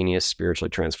spontaneous spiritually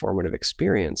transformative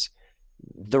experience,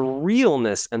 the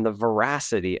realness and the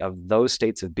veracity of those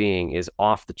states of being is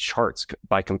off the charts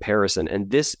by comparison. And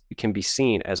this can be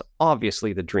seen as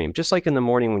obviously the dream. Just like in the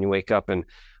morning when you wake up and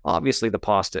obviously the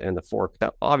pasta and the fork,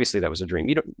 that was a dream.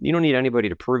 You don't need anybody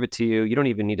to prove it to you. You don't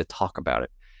even need to talk about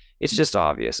it. It's just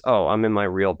obvious. Oh, I'm in my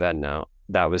real bed now.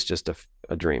 That was just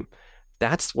a dream.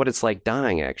 That's what it's like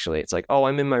dying, actually. It's like, oh,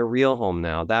 I'm in my real home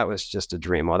now. That was just a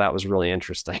dream. Oh, that was really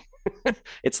interesting.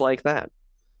 It's like that.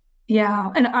 Yeah,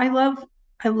 and I love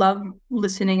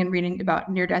listening and reading about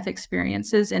near-death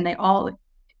experiences, and they all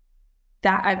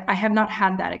that I have not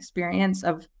had that experience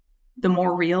of the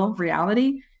more real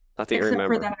reality, Not that you except for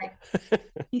remember.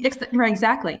 that right,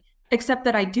 exactly. Except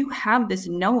that I do have this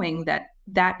knowing that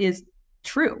that is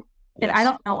true. And I Yes.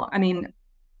 don't know, I mean,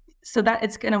 so that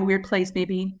it's in a weird place.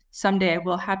 Maybe someday I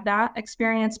will have that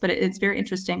experience, but it's very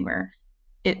interesting where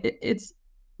it's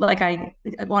like I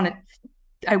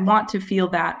want to feel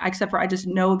that, except for I just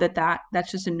know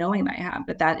that's just a knowing that I have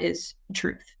that that is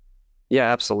truth.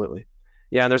 Yeah, absolutely.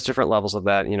 Yeah, and there's different levels of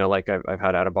that. Like I've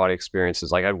had out of body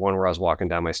experiences. Like I had one where I was walking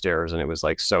down my stairs and it was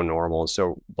like so normal and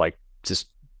so like just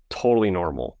totally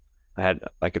normal.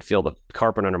 I could feel the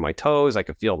carpet under my toes. I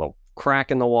could feel the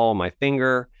crack in the wall of my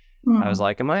finger. I was Mm.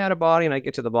 like, am I out of body? And I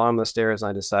get to the bottom of the stairs and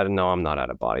I decided, no, I'm not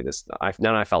out of body.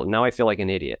 Now I feel like an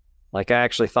idiot. Like I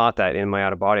actually thought that in my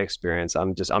out of body experience.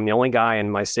 I'm the only guy in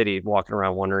my city walking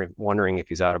around wondering if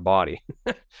he's out of body.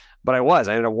 But I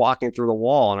ended up walking through the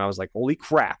wall and I was like, holy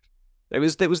crap. It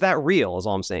was that real, is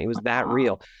all I'm saying. It was that Uh,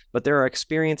 real. But there are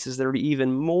experiences that are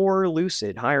even more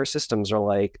lucid. Higher systems are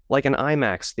like an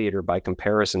IMAX theater by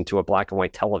comparison to a black and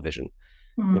white television.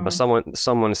 But mm.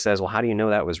 someone says, well, how do you know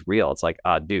that was real? It's like,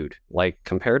 dude, like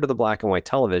compared to the black and white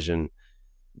television,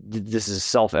 this is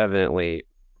self-evidently,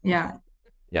 Yeah,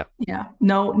 yeah. yeah.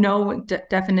 No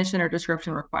definition or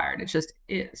description required. It just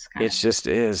is kind It of. just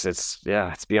is.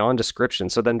 It's beyond description.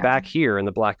 So then Yeah. back here in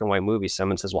the black and white movie,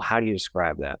 someone says, well, how do you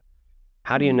describe that?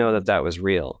 How do you know that Mm. that was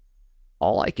real?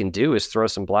 All I can do is throw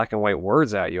some black and white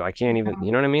words at you. I can't even, Yeah.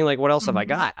 you know what I mean? Like, what else have I Mhm.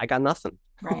 got? I got nothing.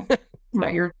 Right. Right.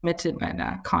 So, You're limited by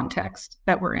that context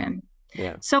that we're in.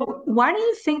 yeah. So why do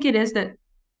you think it is that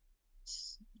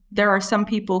there are some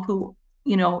people who,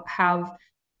 have,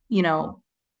 you know,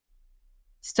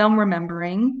 some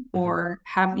remembering Hmm. or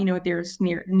have, there's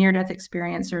near death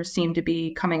experience or seem to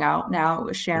be coming out now,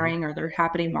 Hmm. sharing, or they're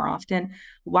happening more often.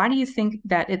 Why do you think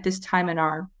that at this time in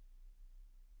our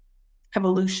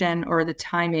evolution or the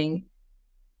timing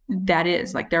that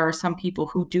is like there are some people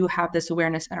who do have this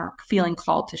awareness and are feeling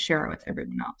called to share it with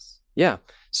everyone else? Yeah.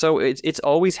 So it's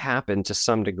always happened to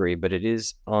some degree, but it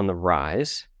is on the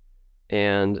rise.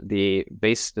 And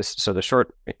so the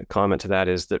short comment to that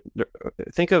is that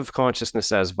think of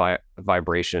consciousness as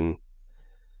vibration.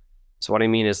 So what I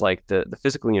mean is like the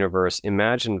physical universe,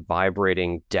 imagine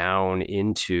vibrating down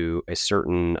into a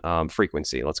certain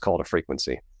frequency. Let's call it a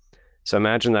frequency. So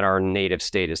imagine that our native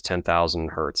state is 10,000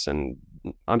 hertz. And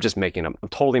I'm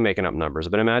totally making up numbers,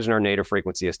 but imagine our native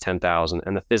frequency is 10,000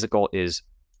 and the physical is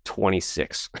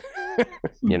 26, you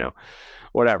Mm. know,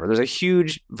 whatever. There's a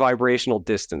huge vibrational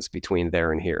distance between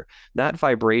there and here. That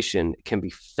vibration can be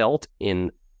felt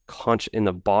in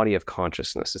the body of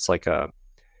consciousness. It's like a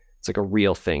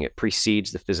real thing. It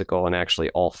precedes the physical, and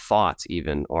actually, all thoughts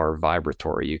even are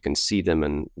vibratory. You can see them,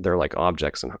 and they're like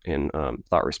objects in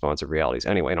thought responsive realities.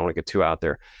 Anyway, I don't want to get too out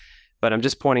there, but I'm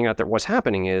just pointing out that what's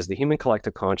happening is the human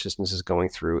collective consciousness is going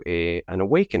through an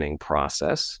awakening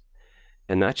process,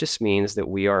 and that just means that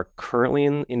we are currently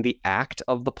in the act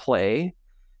of the play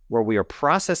where we are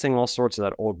processing all sorts of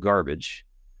that old garbage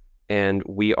and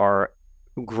we are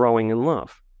growing in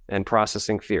love and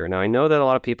processing fear. Now, I know that a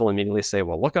lot of people immediately say,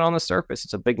 well, look at on the surface,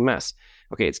 it's a big mess.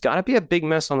 Okay, it's got to be a big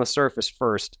mess on the surface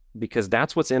first because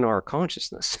that's what's in our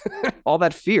consciousness. All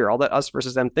that fear, all that us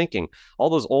versus them thinking, all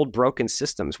those old broken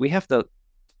systems, we have to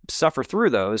suffer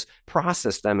through those,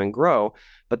 process them, and grow.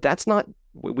 But that's not,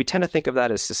 we tend to think of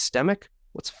that as systemic.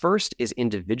 What's first is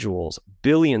individuals,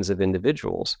 billions of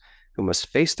individuals who must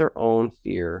face their own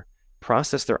fear,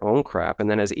 process their own crap. And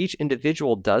then as each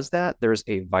individual does that, there's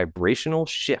a vibrational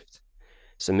shift.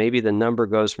 So maybe the number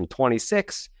goes from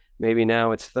 26, maybe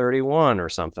now it's 31 or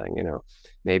something,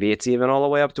 maybe it's even all the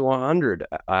way up to 100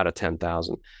 out of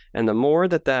 10,000. And the more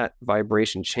that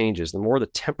vibration changes, the more the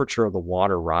temperature of the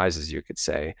water rises, you could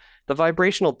say, the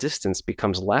vibrational distance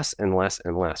becomes less and less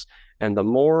and less. And the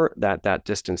more that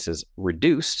distance is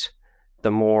reduced,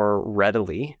 the more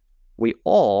readily we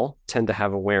all tend to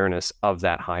have awareness of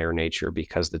that higher nature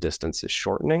because the distance is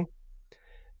shortening.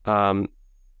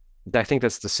 I think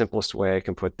that's the simplest way I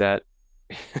can put that.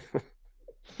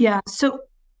 Yeah. So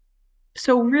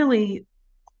really,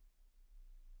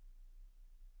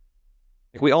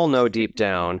 we all know deep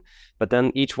down, but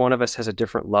then each one of us has a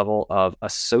different level of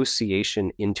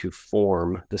association into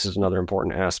form. This is another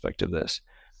important aspect of this.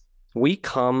 We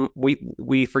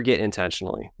forget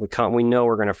intentionally. We know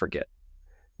we're going to forget.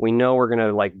 We know we're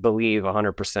going to believe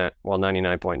 100%, well,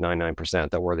 99.99%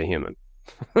 that we're the human.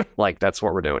 That's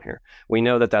what we're doing here. We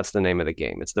know that that's the name of the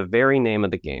game. It's the very name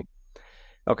of the game.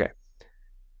 Okay.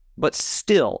 But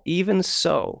still, even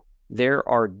so, there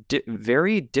are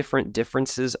very different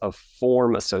differences of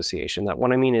form association. That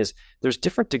what I mean is there's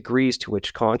different degrees to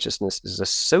which consciousness is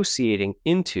associating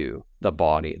into the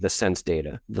body, the sense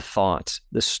data, the thoughts,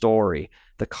 the story,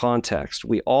 the context.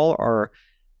 We're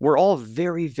all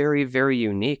very, very, very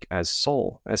unique as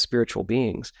soul, as spiritual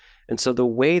beings. And so the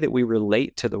way that we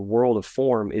relate to the world of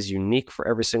form is unique for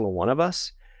every single one of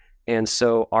us. And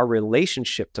so our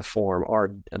relationship to form,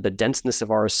 the denseness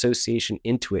of our association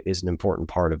into it is an important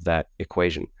part of that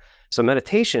equation. So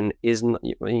meditation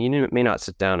you may not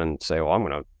sit down and say, well, I'm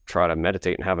going to try to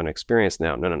meditate and have an experience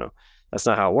now. No. That's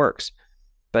not how it works.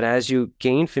 But as you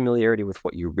gain familiarity with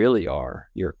what you really are,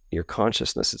 your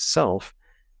consciousness itself,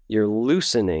 you're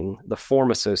loosening the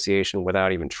form association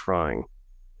without even trying.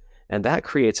 And that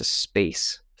creates a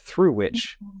space through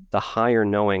which the higher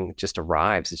knowing just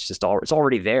arrives. It's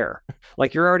already there.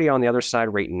 You're already on the other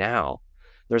side right now.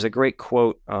 There's a great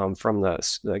quote from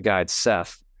the guide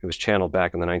Seth, who was channeled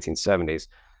back in the 1970s.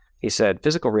 He said,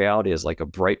 physical reality is like a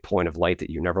bright point of light that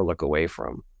you never look away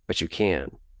from, but you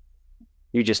can.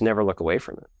 You just never look away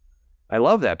from it. I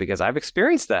love that because I've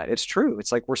experienced that. It's true.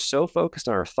 It's we're so focused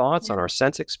on our thoughts, on our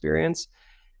sense experience.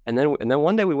 And then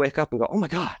one day we wake up and go, oh my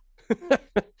God,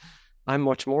 I'm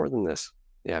much more than this.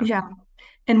 Yeah. Yeah.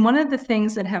 And one of the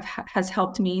things that has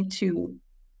helped me to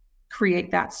create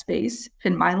that space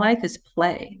in my life is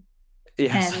play.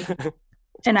 Yes.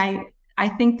 And I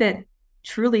think that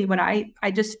truly when I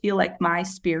just feel like my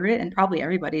spirit, and probably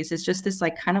everybody's, is just this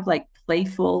kind of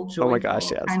playful, joyful. Oh my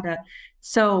gosh, yes. Kind of.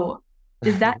 So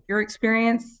is that your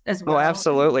experience as well? Oh,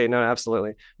 absolutely. No,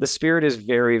 absolutely. The spirit is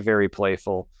very, very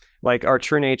playful. Our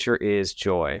true nature is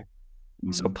joy.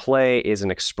 So play is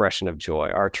an expression of joy.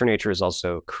 Our true nature is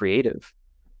also creative.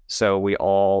 So we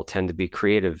all tend to be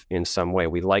creative in some way.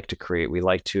 We like to create. We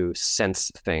like to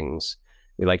sense things.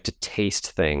 We like to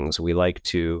taste things. We like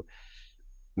to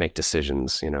make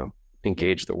decisions,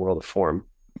 engage the world of form.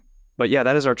 But yeah,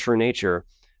 that is our true nature.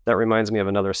 That reminds me of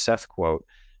another Seth quote.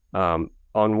 On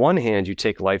one hand, you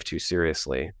take life too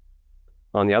seriously.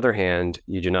 On the other hand,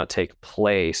 you do not take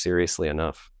play seriously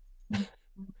enough.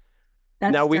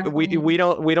 Now we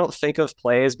don't think of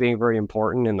play as being very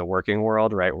important in the working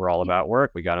world, right? We're all about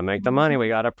work. We got to make the money. We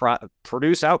got to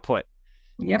produce output.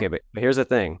 Yep. Okay, but here's the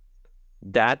thing.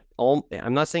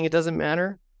 I'm not saying it doesn't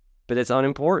matter, but it's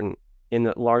unimportant in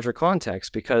the larger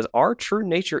context because our true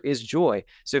nature is joy.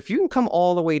 So if you can come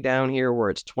all the way down here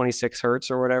where it's 26 hertz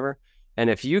or whatever,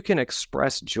 and if you can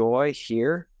express joy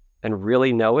here and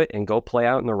really know it and go play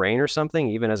out in the rain or something,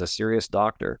 even as a serious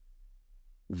doctor,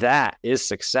 that is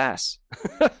success.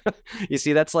 You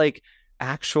see, that's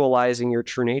actualizing your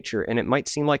true nature. And it might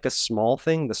seem like a small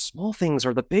thing. The small things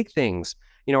are the big things.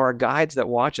 Our guides that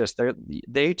watch us,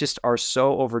 they just are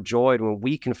so overjoyed when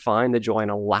we can find the joy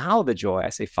and allow the joy. I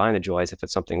say find the joy as if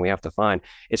it's something we have to find.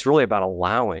 It's really about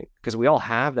allowing, because we all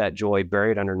have that joy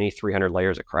buried underneath 300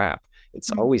 layers of crap.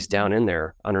 It's always down in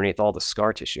there underneath all the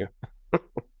scar tissue.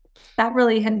 That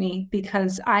really hit me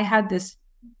because I had this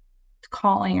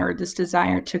calling or this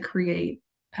desire to create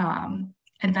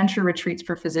adventure retreats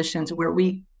for physicians where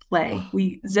we play,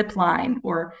 we zip line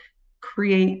or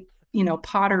create,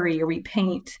 pottery, or we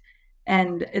paint.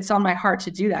 And it's on my heart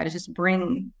to do that, to just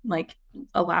bring,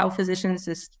 allow physicians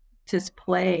to just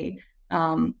play.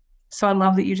 So I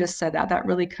love that you just said that. That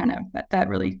really that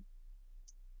really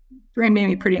made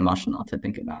me pretty emotional to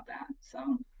think about that.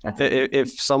 So that's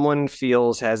if someone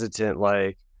feels hesitant,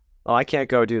 oh, I can't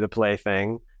go do the play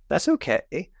thing, that's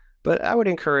okay. But I would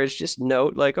encourage, just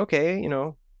note, okay,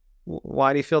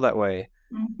 why do you feel that way?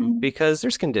 Because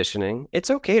there's conditioning. It's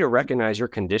okay to recognize you're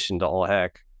conditioned to all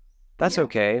heck. That's Yeah.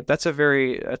 okay. That's a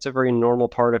very normal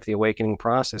part of the awakening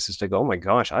process is to go, oh my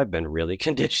gosh, I've been really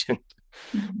conditioned.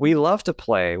 We Mhm. love to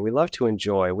play. We love to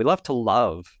enjoy. We love to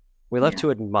love. We love Yeah.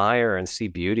 to admire and see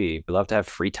beauty. We love to have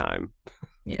free time.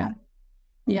 Yeah.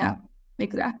 Yeah.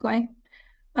 Exactly.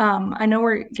 I know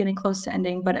we're getting close to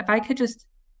ending, but if I could just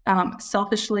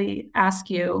selfishly ask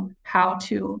you how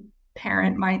to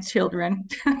parent my children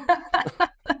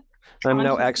I'm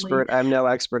no consciously, expert. I'm no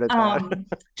expert at that. um,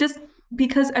 just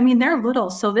because I mean they're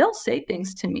little, so they'll say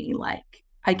things to me like,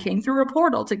 "I came through a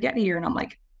portal to get here," and I'm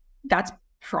like, "That's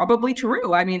probably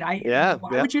true." I mean, Yeah, why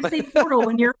yeah. would you say portal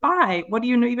when you're 5? What do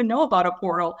you even know about a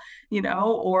portal?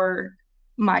 Or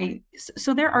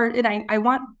so there are, and I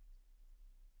want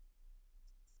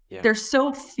Yeah. there's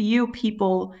so few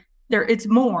people there, it's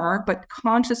more, but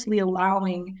consciously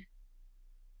allowing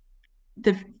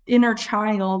the inner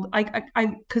child,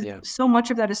 because Yeah. so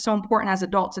much of that is so important as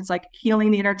adults. It's like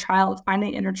healing the inner child,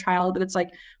 finding the inner child, but it's like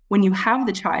when you have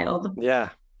the child, Yeah.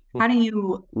 how do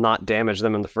you, Not damage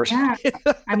them in the first yeah,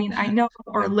 place. I mean, I know,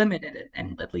 or Yeah. limited it,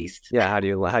 and at least. Yeah. How do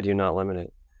you not limit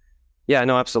it? Yeah,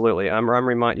 no, absolutely.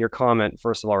 Your comment,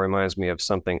 first of all, reminds me of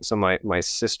something. So my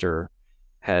sister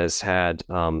has had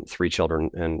three children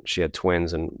and she had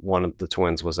twins, and one of the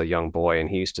twins was a young boy, and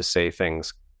he used to say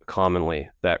things commonly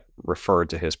that referred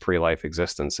to his pre-life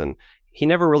existence. And he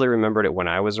never really remembered it when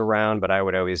I was around, but I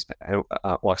would always,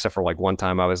 well, except for like one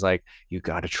time I was like, you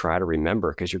got to try to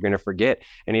remember because you're going to forget.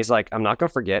 And he's like, I'm not going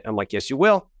to forget. I'm like, yes, you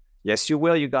will. Yes, you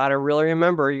will. You got to really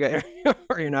remember. Or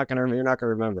you're not going to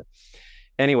remember.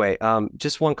 Anyway,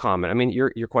 just one comment. I mean,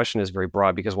 your question is very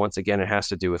broad because once again, it has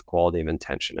to do with quality of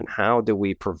intention and how do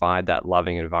we provide that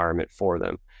loving environment for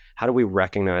them? How do we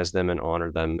recognize them and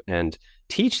honor them and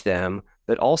teach them,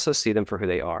 but also see them for who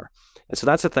they are? And so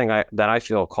that's the thing that I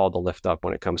feel called to lift up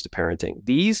when it comes to parenting.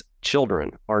 These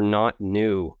children are not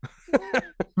new.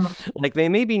 Like they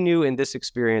may be new in this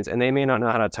experience and they may not know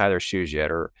how to tie their shoes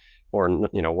yet or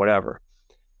whatever.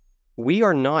 We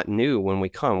are not new when we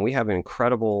come. We have an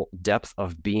incredible depth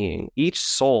of being. Each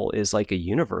soul is like a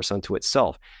universe unto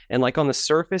itself. And like on the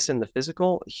surface and the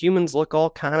physical, humans look all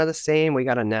kind of the same. We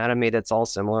got anatomy that's all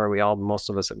similar. Most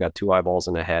of us have got two eyeballs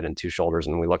and a head and two shoulders,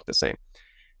 and we look the same.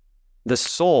 The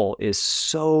soul is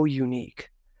so unique,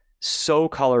 so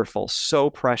colorful, so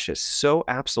precious, so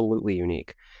absolutely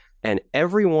unique. And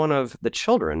every one of the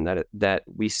children that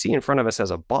we see in front of us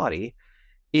as a body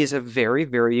is a very,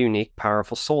 very unique,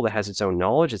 powerful soul that has its own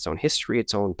knowledge, its own history,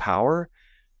 its own power.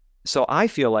 So I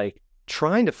feel like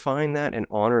trying to find that and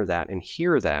honor that and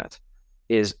hear that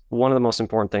is one of the most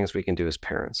important things we can do as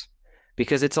parents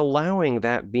because it's allowing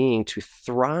that being to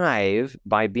thrive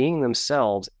by being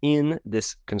themselves in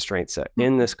this constraint set,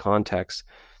 in this context.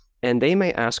 And they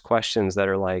may ask questions that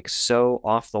are like so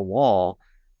off the wall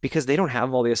because they don't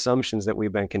have all the assumptions that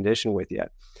we've been conditioned with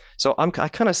yet. So I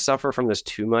kind of suffer from this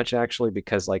too much actually,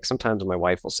 because like sometimes my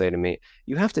wife will say to me,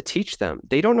 you have to teach them.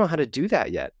 They don't know how to do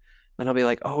that yet. And I'll be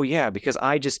like, oh yeah, because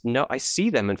I just know, I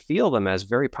see them and feel them as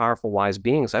very powerful, wise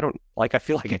beings. I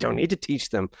feel like I don't need to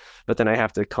teach them, but then I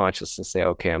have to consciously say,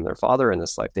 okay, I'm their father in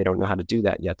this life. They don't know how to do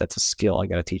that yet. That's a skill. I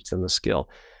got to teach them the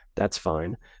skill. That's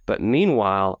fine. But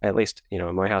meanwhile, at least,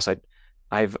 in my house,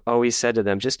 I've always said to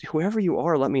them, just whoever you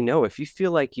are, let me know if you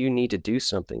feel like you need to do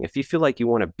something, if you feel like you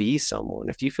want to be someone,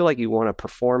 if you feel like you want to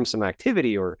perform some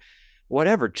activity or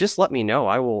whatever, just let me know.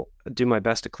 I will do my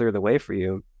best to clear the way for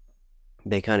you.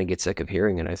 They kind of get sick of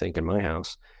hearing it, I think, in my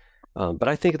house. But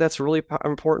I think that's really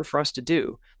important for us to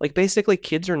do. Like basically,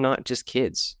 kids are not just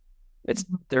kids. It's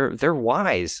they're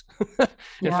wise. In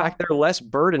Yeah. fact, they're less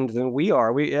burdened than we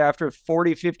are. We after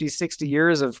 40, 50, 60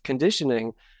 years of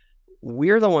conditioning,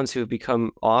 we're the ones who have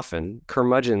become often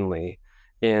curmudgeonly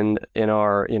in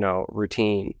our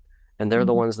routine, and they're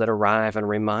the Mhm. ones that arrive and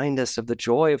remind us of the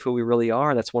joy of who we really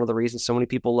are. That's one of the reasons so many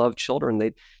people love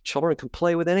children. Children can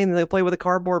play with anything. They play with a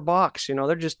cardboard box. They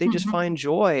just Mhm. find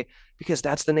joy because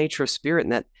that's the nature of spirit,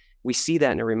 and that we see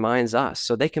that, and it reminds us,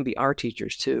 so they can be our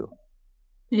teachers too.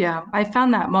 Yeah, I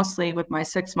found that mostly with my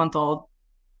 6-month-old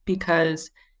because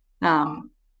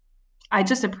um, I'm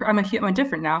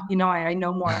different now. I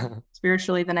know more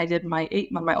spiritually than I did when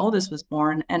my oldest was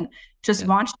born, and just Yeah,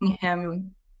 watching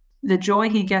him, the joy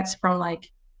he gets from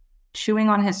like chewing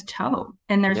on his toe,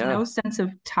 and there's yeah. no sense of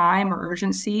time or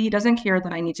urgency. He doesn't care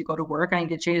that I need to go to work. I need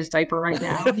to change his diaper right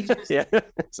now. He's just, Yeah,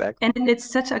 exactly. and it's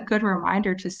such a good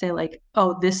reminder to say like,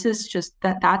 oh, this is just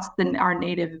that's our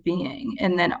native being,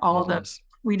 and then It is.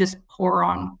 we just pour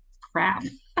on crap,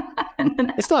 and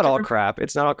then It's not all after crap.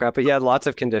 It's not all crap, but yeah, lots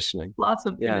of conditioning. lots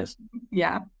of Yes. conditioning.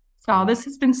 Yeah. Oh, Yeah. this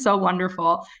has been so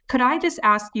wonderful. Could I just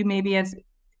ask you maybe as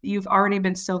you've already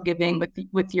been so giving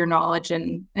with your knowledge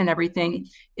and everything.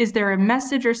 Is there a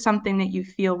message or something that you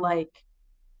feel like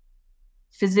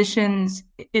physicians,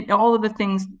 all of the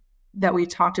things that we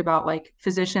talked about, like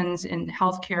physicians in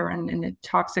healthcare and in the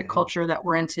toxic culture that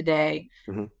we're in today,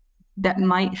 Mm-hmm. that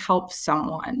might help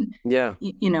someone, Yeah.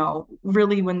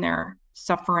 really when they're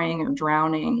suffering or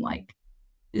drowning? Like,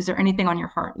 is there anything on your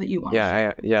heart that you want to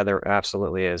share? Yeah, there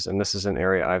absolutely is. And this is an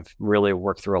area I've really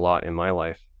worked through a lot in my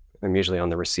life. I'm usually on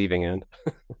the receiving end.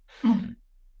 Mm-hmm.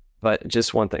 But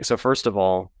just one thing. So first of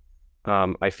all,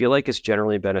 I feel like it's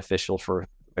generally beneficial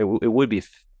it would be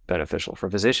beneficial for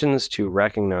physicians to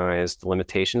recognize the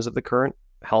limitations of the current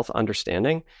health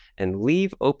understanding and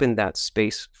leave open that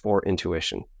space for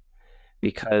intuition,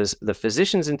 because the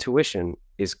physician's intuition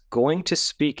is going to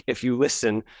speak if you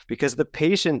listen, because the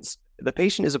patient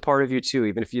is a part of you too,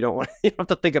 even if you don't want you don't have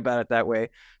to think about it that way.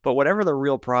 But whatever the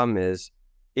real problem is,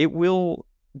 it will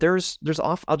there's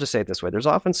off I'll just say it this way. There's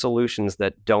often solutions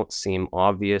that don't seem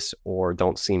obvious or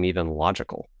don't seem even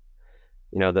logical.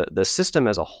 The system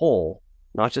as a whole,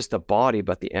 not just the body,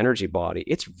 but the energy body,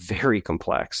 it's very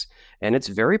complex and it's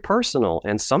very personal.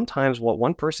 And sometimes what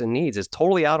one person needs is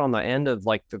totally out on the end of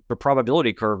like the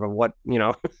probability curve of what,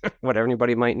 what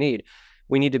anybody might need.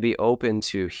 We need to be open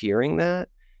to hearing that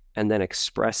and then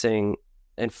expressing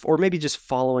or maybe just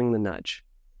following the nudge.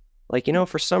 Like,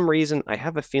 for some reason, I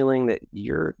have a feeling that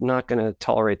you're not going to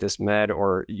tolerate this med,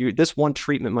 or this one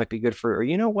treatment might be good or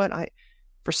what,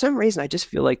 for some reason, I just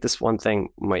feel like this one thing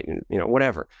might,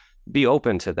 whatever. Be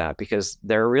open to that, because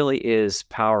there really is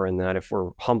power in that if we're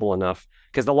humble enough.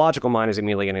 Because the logical mind is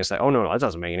immediately going to say, oh, no, that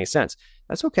doesn't make any sense.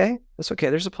 That's okay. That's okay.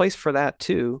 There's a place for that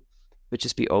too, but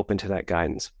just be open to that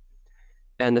guidance.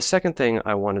 And the second thing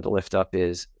I wanted to lift up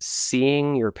is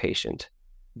seeing your patient,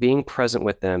 being present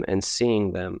with them and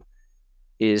seeing them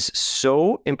is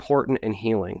so important in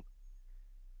healing.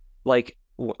 Like,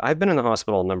 I've been in the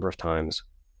hospital a number of times,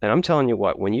 and I'm telling you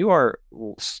what, when you are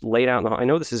laid out I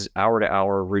know this is hour to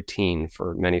hour routine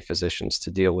for many physicians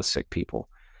to deal with sick people,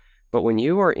 but when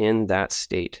you are in that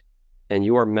state and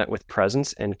you are met with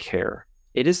presence and care,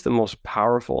 it is the most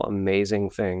powerful,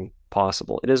 amazing thing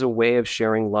possible. It is a way of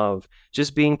sharing love,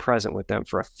 just being present with them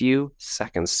for a few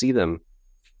seconds, see them.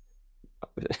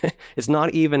 It's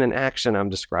not even an action I'm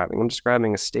describing. I'm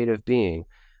describing a state of being,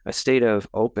 a state of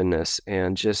openness,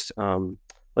 and just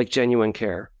like genuine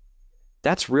care.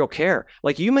 That's real care.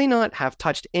 Like, you may not have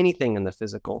touched anything in the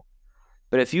physical,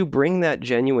 but if you bring that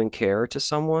genuine care to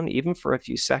someone, even for a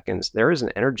few seconds, there is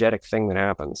an energetic thing that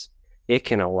happens. It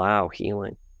can allow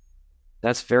healing.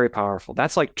 That's very powerful.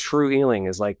 That's like true healing,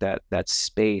 is like that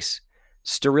space.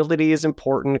 Sterility is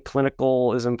important.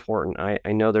 Clinical is important.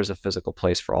 I know there's a physical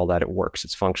place for all that. It works.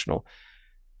 It's functional.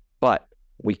 But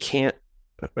we can't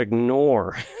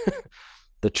ignore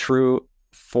the true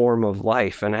form of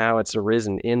life and how it's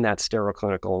arisen in that sterile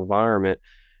clinical environment.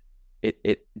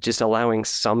 It just allowing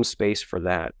some space for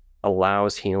that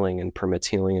allows healing and permits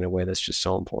healing in a way that's just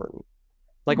so important.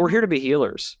 Like, we're here to be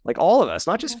healers, like all of us,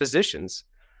 not just physicians.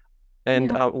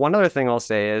 And one other thing I'll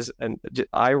say is, and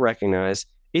I recognize,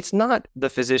 it's not the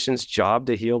physician's job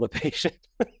to heal the patient.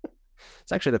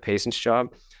 It's actually the patient's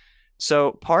job.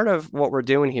 So part of what we're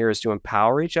doing here is to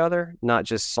empower each other, not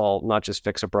just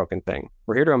fix a broken thing.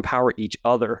 We're here to empower each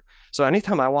other. So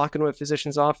anytime I walk into a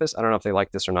physician's office, I don't know if they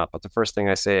like this or not, but the first thing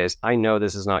I say is, I know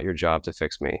this is not your job to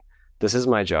fix me. This is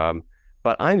my job,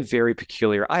 but I'm very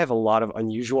peculiar. I have a lot of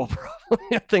unusual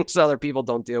things other people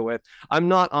don't deal with. I'm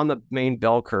not on the main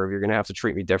bell curve. You're going to have to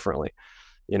treat me differently,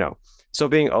 So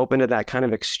being open to that kind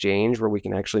of exchange where we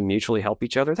can actually mutually help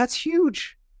each other, that's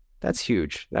huge. That's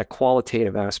huge. That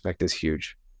qualitative aspect is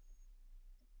huge.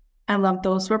 I love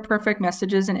those. Were perfect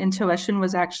messages, and intuition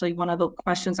was actually one of the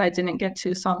questions I didn't get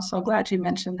to. So I'm so glad you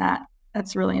mentioned that.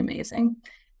 That's really amazing.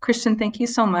 Christian, thank you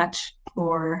so much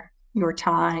for your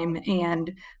time.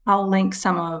 And I'll link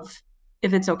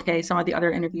if it's okay, some of the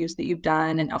other interviews that you've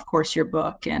done, and of course your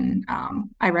book. And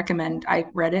I recommend, I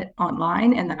read it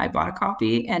online and then I bought a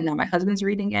copy, and now my husband's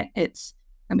reading it. It's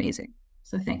amazing.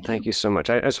 So thank you. Thank you so much.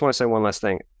 I just want to say one last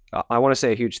thing. I want to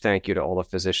say a huge thank you to all the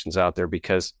physicians out there,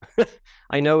 because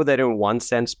I know that in one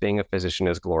sense, being a physician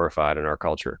is glorified in our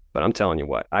culture, but I'm telling you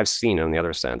what, I've seen in the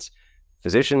other sense,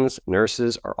 physicians,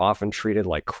 nurses are often treated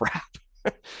like crap.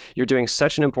 You're doing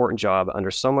such an important job under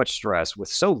so much stress with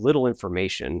so little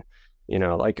information,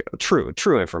 like true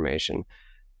information.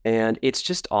 And it's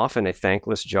just often a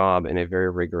thankless job in a very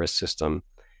rigorous system.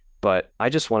 But I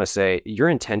just want to say, your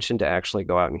intention to actually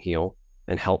go out and heal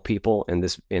and help people in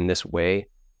this way,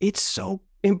 it's so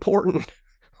important.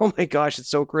 Oh my gosh,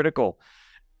 it's so critical.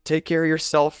 take care of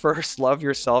yourself first, love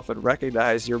yourself, and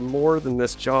recognize you're more than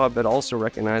this job, but also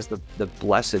recognize the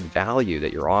blessed value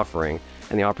that you're offering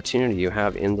and the opportunity you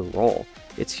have in the role.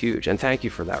 It's huge. And thank you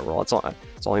for that role. That's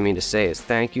all I mean to say is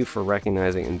thank you for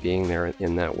recognizing and being there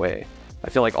in that way. I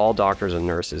feel like all doctors and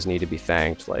nurses need to be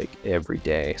thanked like every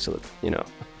day so that,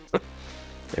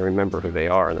 they remember who they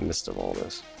are in the midst of all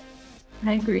this.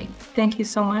 I agree. Thank you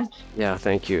so much. Yeah,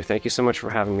 thank you. Thank you so much for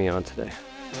having me on today.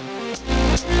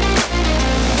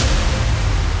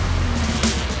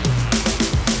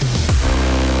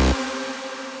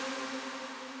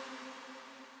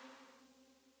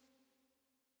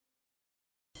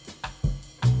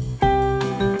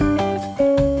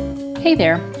 Hey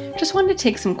there. Just wanted to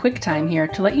take some quick time here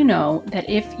to let you know that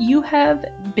if you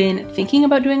have been thinking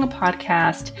about doing a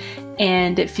podcast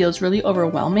and it feels really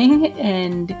overwhelming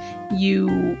and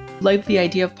you like the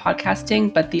idea of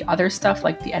podcasting, but the other stuff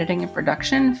like the editing and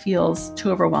production feels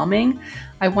too overwhelming,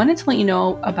 I wanted to let you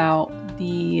know about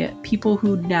the people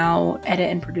who now edit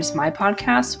and produce my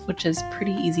podcast, which is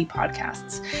Pretty Easy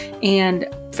Podcasts. And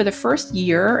for the first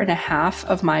year and a half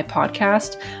of my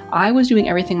podcast, I was doing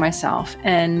everything myself.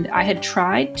 And I had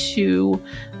tried to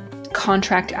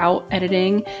contract out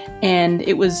editing, and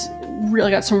it was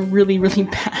really got some really, really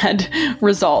bad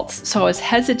results. So I was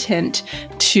hesitant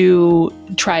to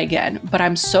try again, but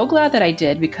I'm so glad that I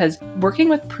did, because working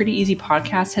with Pretty Easy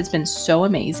Podcasts has been so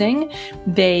amazing.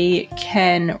 They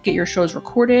can get your shows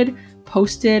recorded,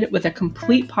 posted with a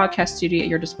complete podcast studio at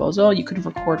your disposal. You can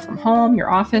record from home,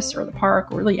 your office, or the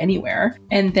park, or really anywhere.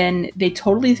 And then they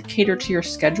totally cater to your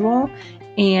schedule,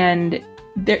 and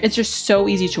it's just so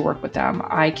easy to work with them.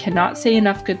 I cannot say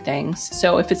enough good things.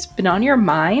 So if it's been on your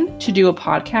mind to do a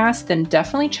podcast, then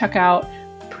definitely check out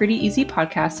Pretty Easy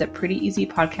Podcasts at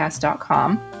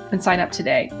prettyeasypodcast.com and sign up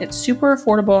today. It's super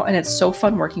affordable and it's so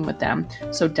fun working with them.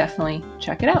 So definitely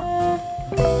check it out.